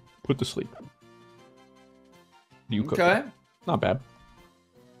can't be put to sleep. You cook. Okay. Not bad.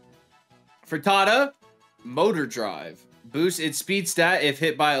 Frittata, Motor Drive. Boosts its speed stat if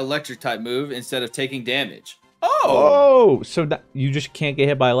hit by electric type move instead of taking damage. Oh, so that you just can't get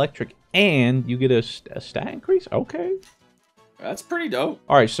hit by electric and you get a stat increase? Okay. That's pretty dope.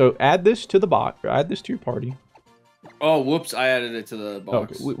 All right, so add this to the bot. Or add this to your party. Oh, whoops. I added it to the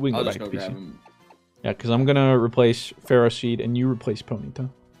box. Okay, we can go back to PC. Yeah, because I'm going to replace Ferroseed and you replace Ponyta.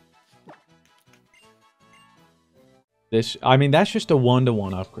 I mean, that's just a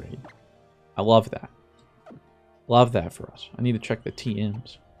 1-to-1 upgrade. I love that. Love that for us. I need to check the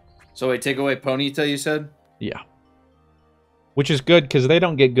TMs. So wait, take away Ponyta, you said? Yeah. Which is good, because they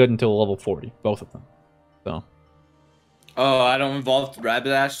don't get good until level 40. Both of them. So. Oh, I don't involve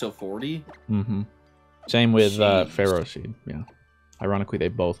Rapidash till 40? Mm-hmm. Same with Ferroseed. Yeah. Ironically, they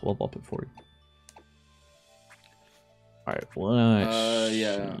both level up at 40. Alright, let's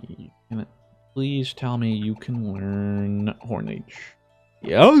see. Can it please tell me you can learn Hornage?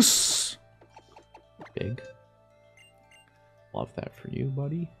 Yes! Big. Love that for you,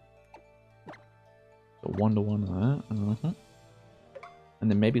 buddy. So 1-to-1 on that. And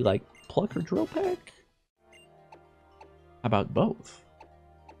then maybe like Pluck or Drill Peck? How about both?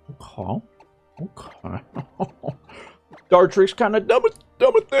 Okay. Okay. Dartrix kind of dumb as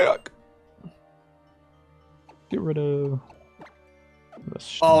thick. Get rid of...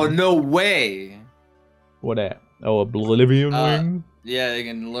 Oh, no way! What at? Oh, Oblivion Wing? Yeah, they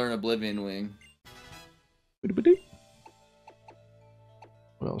can learn Oblivion Wing.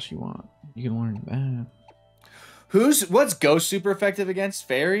 What else you want? You can learn that. What's Ghost super effective against?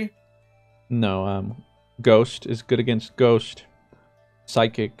 Fairy? No, Ghost is good against Ghost.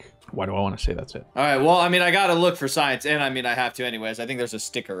 Psychic. Why do I want to say that's it? Alright, well, I mean, I gotta look for science, and I mean, I have to anyways. I think there's a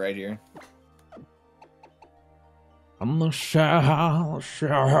sticker right here. I'm the shallow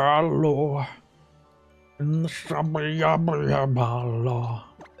in the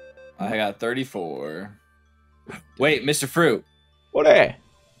I got 34. Wait, Mr. Fruit. What a?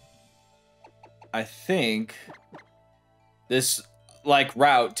 I think this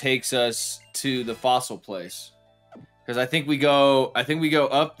route takes us to the fossil place. Because I think we go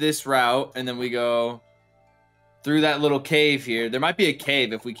up this route and then we go through that little cave here. There might be a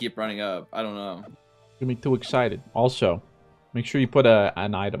cave if we keep running up. I don't know. Get me too excited. Also, make sure you put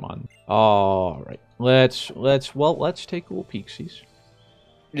an item on. All right. Let's take a little peeksies.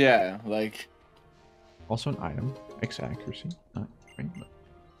 Yeah, like also an item. X accuracy. All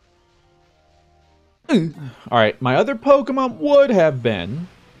right, my other Pokemon would have been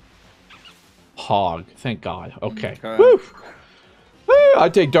Hog. Thank God. Okay. Woo! I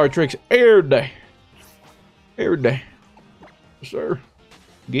take Dartrix every day. Every day. Sir,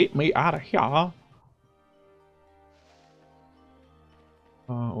 get me out of here.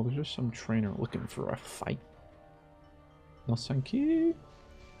 Well, there's just some trainer looking for a fight. No, thank you.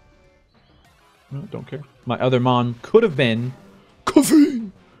 No, don't care. My other Mon could have been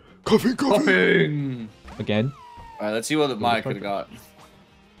Caffeine! Caffeine! Again. Alright, let's see what Maya could have got.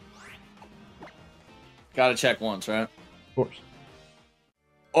 Gotta check once, right? Of course.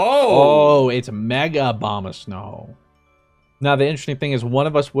 Oh! Oh, it's Mega Abomasnow. Now, the interesting thing is one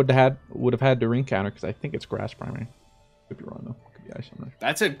of us would have had to ring counter because I think it's Grass Primary. Could be wrong, though. Could be Ice. I'm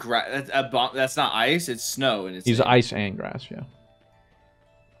not sure. That's not ice, it's snow. And he's Ice and Grass, yeah.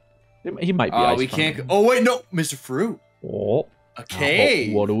 He might be Ice. We can't. Oh, wait, no. Mr. Fruit. Oh.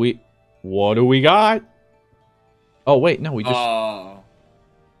 Okay. What do we got? Oh, wait, no, we just...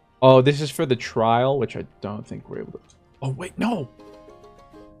 Oh, this is for the trial, which I don't think we're able to... Oh, wait, no!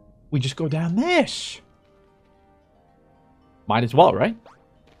 We just go down this! Might as well, right?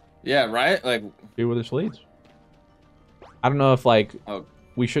 Yeah, right? Like... See where this leads. I don't know if, like,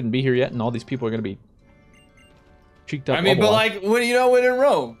 we shouldn't be here yet, and all these people are going to be cheeked up. I mean, but like, when when in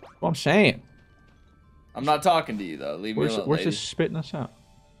Rome. What I'm saying. I'm not talking to you though. Leave me alone. Where's this spitting us out?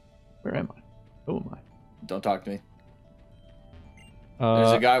 Where am I? Who am I? Don't talk to me.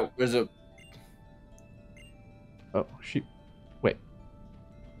 There's a guy. There's a. Oh shoot! Wait.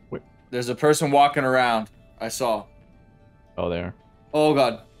 There's a person walking around. I saw. Oh, there. Oh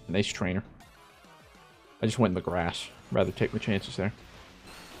god. An ace trainer. I just went in the grass. Rather take my chances there.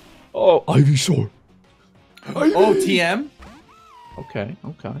 Oh, Ivysaur. Oh, TM. Okay.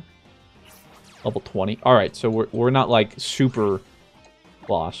 Level 20. All right, so we're not like super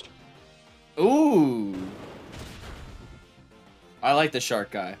lost. Ooh. I like the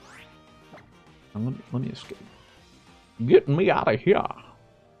shark guy. Let me escape. Get me out of here. I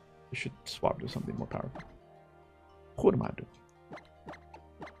should swap to something more powerful. What am I doing?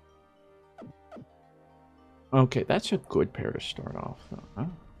 Okay, that's a good pair to start off. Huh?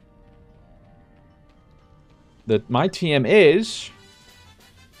 My TM is...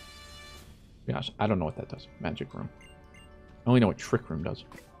 Gosh, I don't know what that does. Magic Room. I only know what Trick Room does.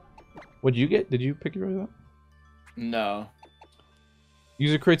 What'd you get? Did you pick yours up? No.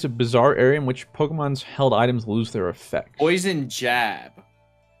 User creates a bizarre area in which Pokemon's held items lose their effect. Poison Jab.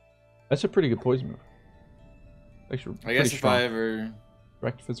 That's a pretty good poison move. Actually, I guess if I ever...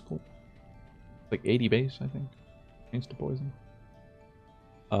 Direct physical. Like 80 base, I think. Thanks to poison.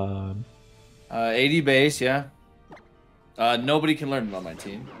 80 base, yeah. Nobody can learn it on my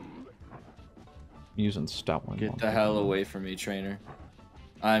team. I'm using Stoutland. Get the hell away from me, trainer.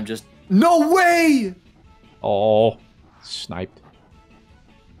 I'm just... No way! Oh, sniped.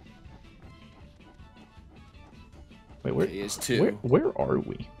 Wait, where? Okay, he is 2. Where are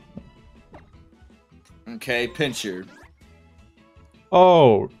we? Okay, Pinscher.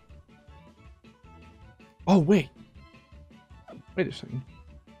 Oh. Oh, wait. Wait a second.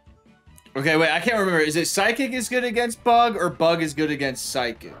 Okay, wait, I can't remember. Is it Psychic is good against Bug, or Bug is good against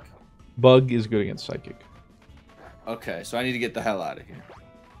Psychic? Bug is good against Psychic. Okay, so I need to get the hell out of here.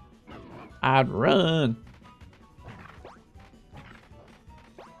 I'd run.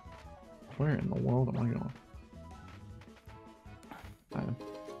 Where in the world am I going?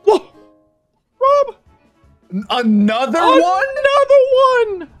 Whoa! Rob! Another one? Another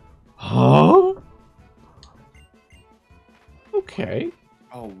one! Huh? Okay.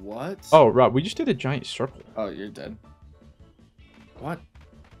 Oh, what? Oh, Rob, we just did a giant circle. Oh, you're dead. What?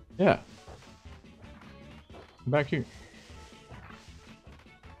 Yeah. I'm back here.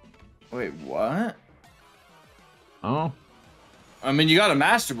 Wait, what? Oh. I mean, you got a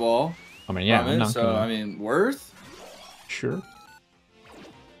Master Ball. I mean, yeah. I'm so, I mean, worth? Sure.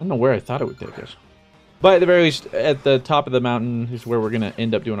 I don't know where I thought it would take us. But at the very least, at the top of the mountain is where we're going to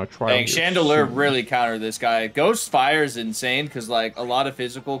end up doing our trial. Dang, Chandelure really countered this guy. Ghost Fire is insane because, like, a lot of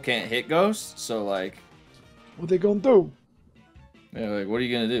physical can't hit Ghost. So, like... What they gonna do? Yeah, like, what are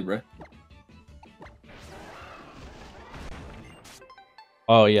you going to do, bro?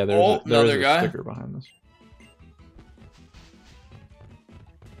 Oh, yeah, there's another a guy? sticker behind this.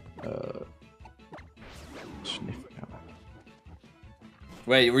 Sniff.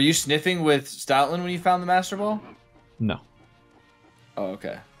 Wait, were you sniffing with Stoutland when you found the Master Ball? No. Oh,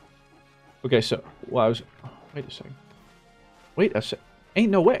 okay. Okay, so, well, I was... Wait a second. Wait a sec.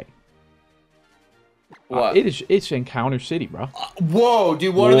 Ain't no way. What? It's Encounter City, bro. Whoa,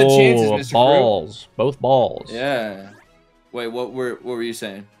 dude, what are the chances, Mr. Balls. Crew? Both balls. Yeah. Wait, what were you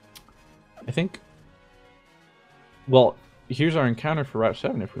saying? I think... Well, here's our encounter for Route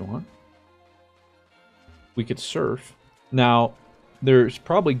 7 if we want. We could surf. Now... There's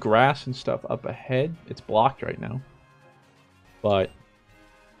probably grass and stuff up ahead. It's blocked right now. But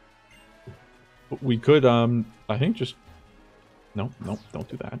we could, I think just... No, don't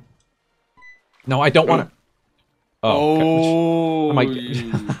do that. No, I don't want to... Oh,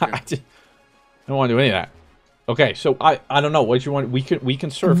 okay. I don't want to do any of that. Okay, so I don't know. What do you want? We can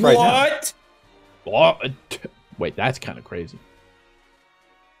surf right now. What? Wait, that's kind of crazy.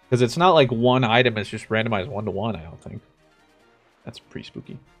 Because it's not like one item. It's just randomized 1-to-1, I don't think. That's pretty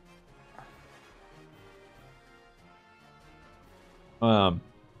spooky. Did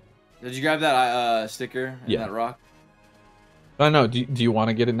you grab that sticker and that rock? Oh no. Do you want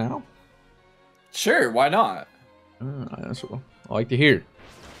to get it now? Sure. Why not? That's what I like to hear.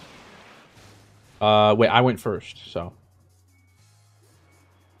 Wait. I went first, so.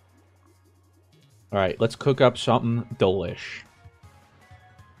 All right. Let's cook up something delish.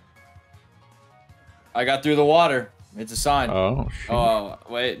 I got through the water. It's a sign. Oh, shit. Oh,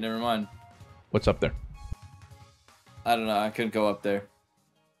 wait, never mind. What's up there? I don't know. I couldn't go up there.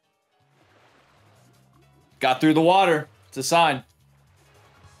 Got through the water. It's a sign.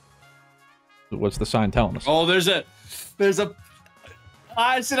 What's the sign telling us? Oh, there's a There's a...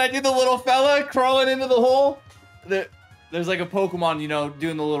 should I do the little fella crawling into the hole? There's like a Pokemon, you know,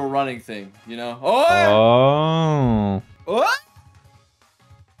 doing the little running thing, you know? Oh! Oh.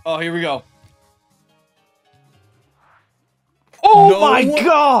 Oh, here we go. Oh no my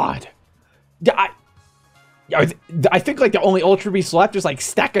god! I think like the only Ultra Beast left is like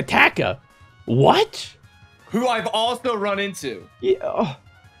Stackataka. What? Who I've also run into. Yeah.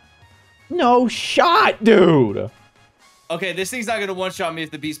 No shot, dude. Okay, this thing's not gonna one-shot me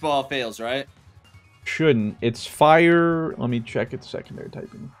if the Beast Ball fails, right? Shouldn't. It's fire. Let me check its secondary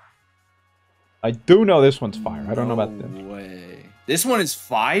typing. I do know this one's fire. I don't know about this. No way. This one is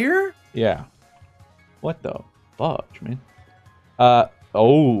fire? Yeah. What the fudge, man?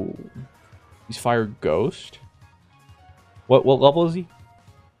 Oh. He's fire ghost. What level is he?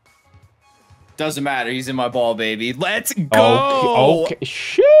 Doesn't matter. He's in my ball, baby. Let's go. Okay.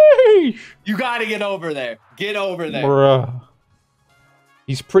 Sheesh. You gotta get over there. Get over there. Bruh.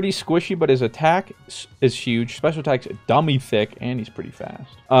 He's pretty squishy, but his attack is huge. Special attack's dummy thick, and he's pretty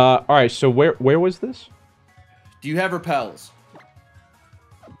fast. All right. So where was this? Do you have repels?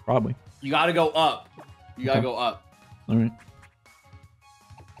 Probably. You gotta go up. You gotta go up. All right.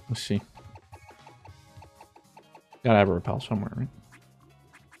 Let's see. Gotta have a repel somewhere, right?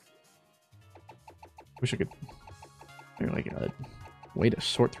 Wish I could. Maybe like a way to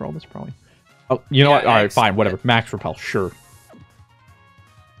sort through all this, probably. Oh, you know what? All right, fine, whatever. Max repel, sure.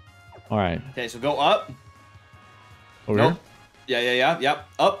 All right. Okay, so go up. Over here? Yeah. Yep.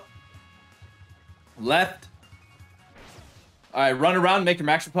 Up. Left. All right, run around, make your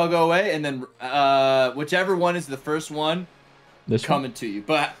max repel go away, and then whichever one is the first one. This coming one? to you,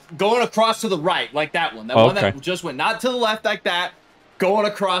 but going across to the right, like that one. That one that just went not to the left like that, going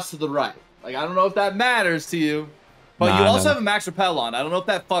across to the right. Like, I don't know if that matters to you, but you also have a max repel on. I don't know if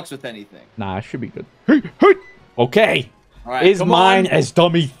that fucks with anything. Nah, it should be good. Okay. All right, is mine as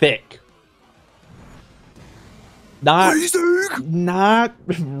dummy thick? Not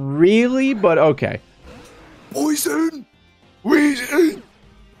really, but okay. Poison.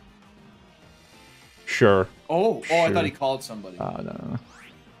 Sure. Oh, sure. I thought he called somebody. No.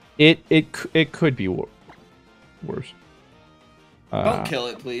 It could be worse. Don't kill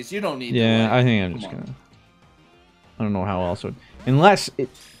it, please. You don't need. Yeah, to, I think I'm just gonna. I don't know how else would. Unless it.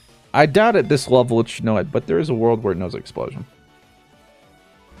 I doubt at this level it should know it, but there is a world where it knows explosion,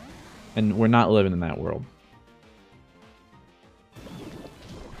 and we're not living in that world.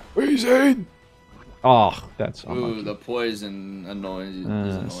 Poison. Oh, that's. Ooh, the poison annoys you.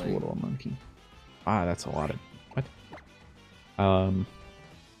 That's a little monkey. Ah, that's a lot of. What?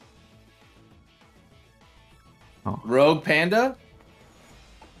 Oh. Rogue Panda?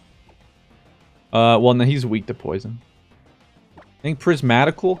 Well, no, he's weak to poison. I think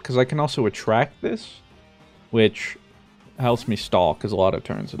Prismatical, because I can also attract this, which helps me stall, because a lot of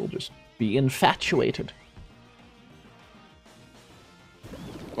turns it'll just be infatuated.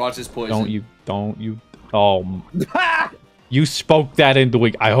 Watch this poison. Don't you. Oh. You spoke that into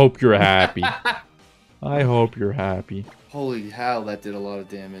it. I hope you're happy. I hope you're happy. Holy hell, that did a lot of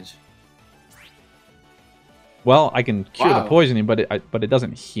damage. Well, I can cure the poisoning, but it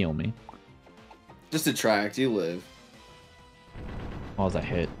doesn't heal me. Just attract, you live. Oh, that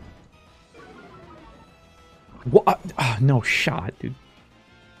hit. What? No shot, dude.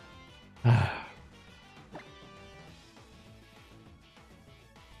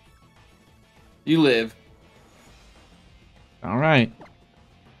 You live. All right.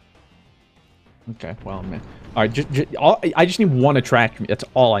 Okay, well, man. All right, I just need one attract me. That's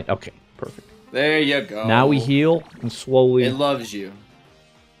all I... Okay, perfect. There you go. Now we heal and slowly... It loves you.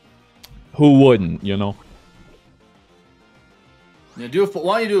 Who wouldn't, you know? You know,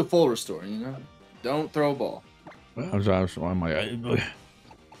 why don't you do a full restore, you know? Don't throw a ball. Well, the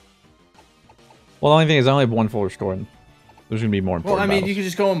only thing is I only have one full restore, and there's going to be more important battles. You could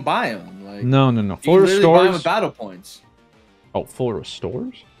just go and buy them. Like, no. Full restores. You buy them restores... with battle points. Oh, full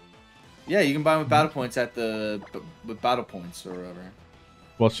restores? Yeah, you can buy them with battle points with battle points or whatever.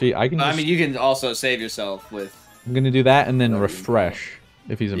 Well, see, I can. I mean, you can also save yourself with. I'm gonna do that and then refresh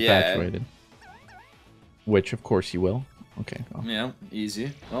if he's infatuated. Yeah. Which, of course, he will. Okay. Well. Yeah,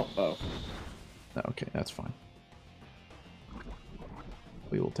 easy. Oh. Okay, that's fine.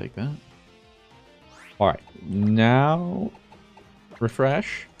 We will take that. All right, now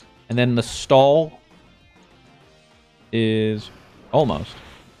refresh, and then the stall is almost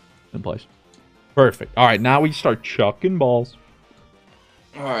in place. Perfect. All right, now we start chucking balls.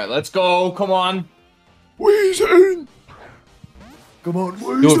 All right, let's go. Come on. Weezing. Come on,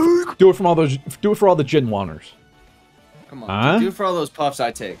 Weezing. Do it from all those. Do it for all the Gin Wanners. Come on. Do it for all those puffs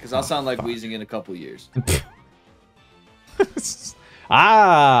I take, because I'll sound like Weezing in a couple years.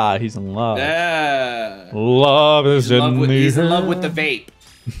 Ah, he's in love. Yeah. Love is in the He's in love with the vape.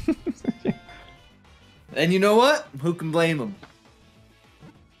 And you know what? Who can blame him?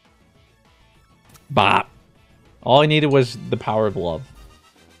 Bop. All I needed was the power of love.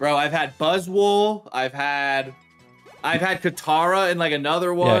 Bro, I've had Buzzwole. I've had Katara and like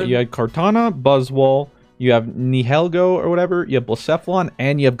another one. Yeah, you had Cortana, Buzzwole, you have Nihilego or whatever, you have Blacephalon,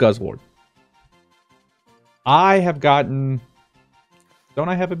 and you have Guzzlord. I have gotten... Don't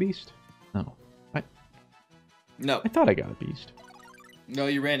I have a beast? No. No. I thought I got a beast. No,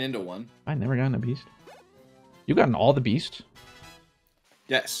 you ran into one. I never gotten a beast. You gotten all the beasts?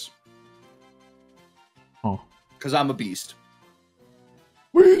 Yes. Oh. Because I'm a beast.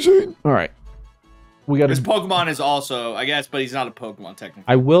 All right. We got. This Pokemon is also, I guess, but he's not a Pokemon technically.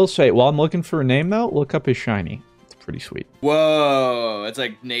 I will say, while I'm looking for a name though, look up his shiny. It's pretty sweet. Whoa, it's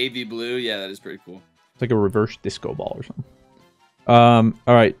like navy blue. Yeah, that is pretty cool. It's like a reverse disco ball or something.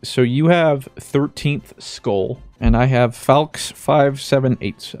 All right. So you have 13th Skull, and I have Falx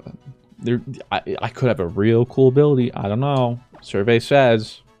 5787. I could have a real cool ability. I don't know. Survey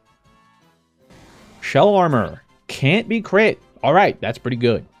says Shell Armor can't be crit. All right, that's pretty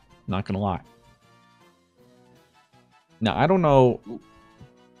good. Not gonna lie. Now I don't know.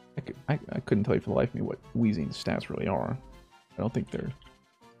 I couldn't tell you for the life of me what Weezing's stats really are. I don't think they're.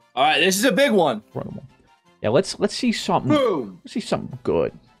 All right, this is a big one. Runnable. Yeah, let's see something. Boom. Let's see something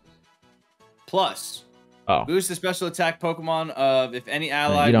good. Plus. Oh. Boost the special attack Pokemon of if any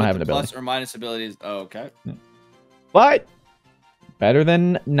ally you don't with have the an plus ability. or minus abilities. Oh, okay. Yeah. But better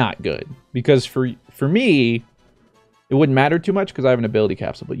than not good, because for me, it wouldn't matter too much because I have an ability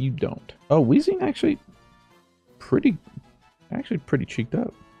capsule, but you don't. Oh, Weezing actually pretty cheeked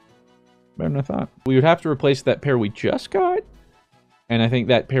up. Better than I thought. We would have to replace that pair we just got, and I think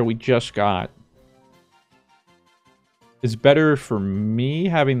that pair we just got is better for me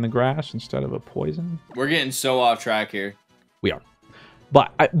having the grass instead of a poison. We're getting so off track here. We are,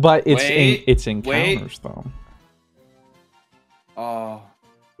 but it's encounters though. Oh.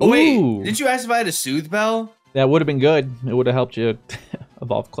 Ooh. Wait, didn't you ask if I had a Soothe Bell? That would have been good. It would have helped you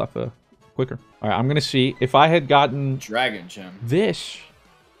evolve Cleffa quicker. All right, I'm gonna see if I had gotten Dragon Gem. this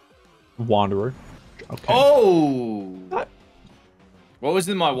Wanderer. Okay. Oh. What was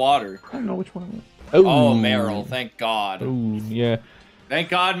in my water? I don't know which one it was. Oh, Meryl. Thank God. Oh, yeah. Thank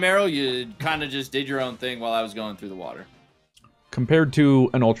God, Meryl. You kind of just did your own thing while I was going through the water. Compared to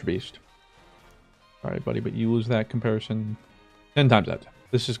an Ultra Beast. All right, buddy, but you lose that comparison 10 times that.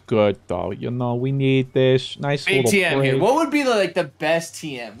 This is good, though. You know, we need this nice Big little TM break. here. What would be the best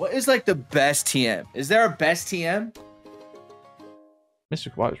TM? What is like the best TM? Is there a best TM?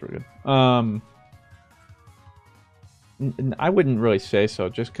 Mystic Water is really good. I wouldn't really say so,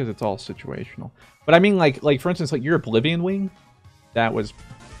 just because it's all situational. But I mean, like for instance, like your Oblivion Wing, that's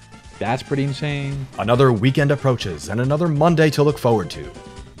pretty insane. Another weekend approaches and another Monday to look forward to,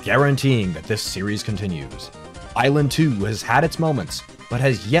 guaranteeing that this series continues. Island 2 has had its moments, but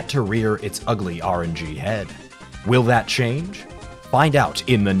has yet to rear its ugly RNG head. Will that change? Find out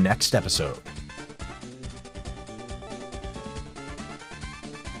in the next episode.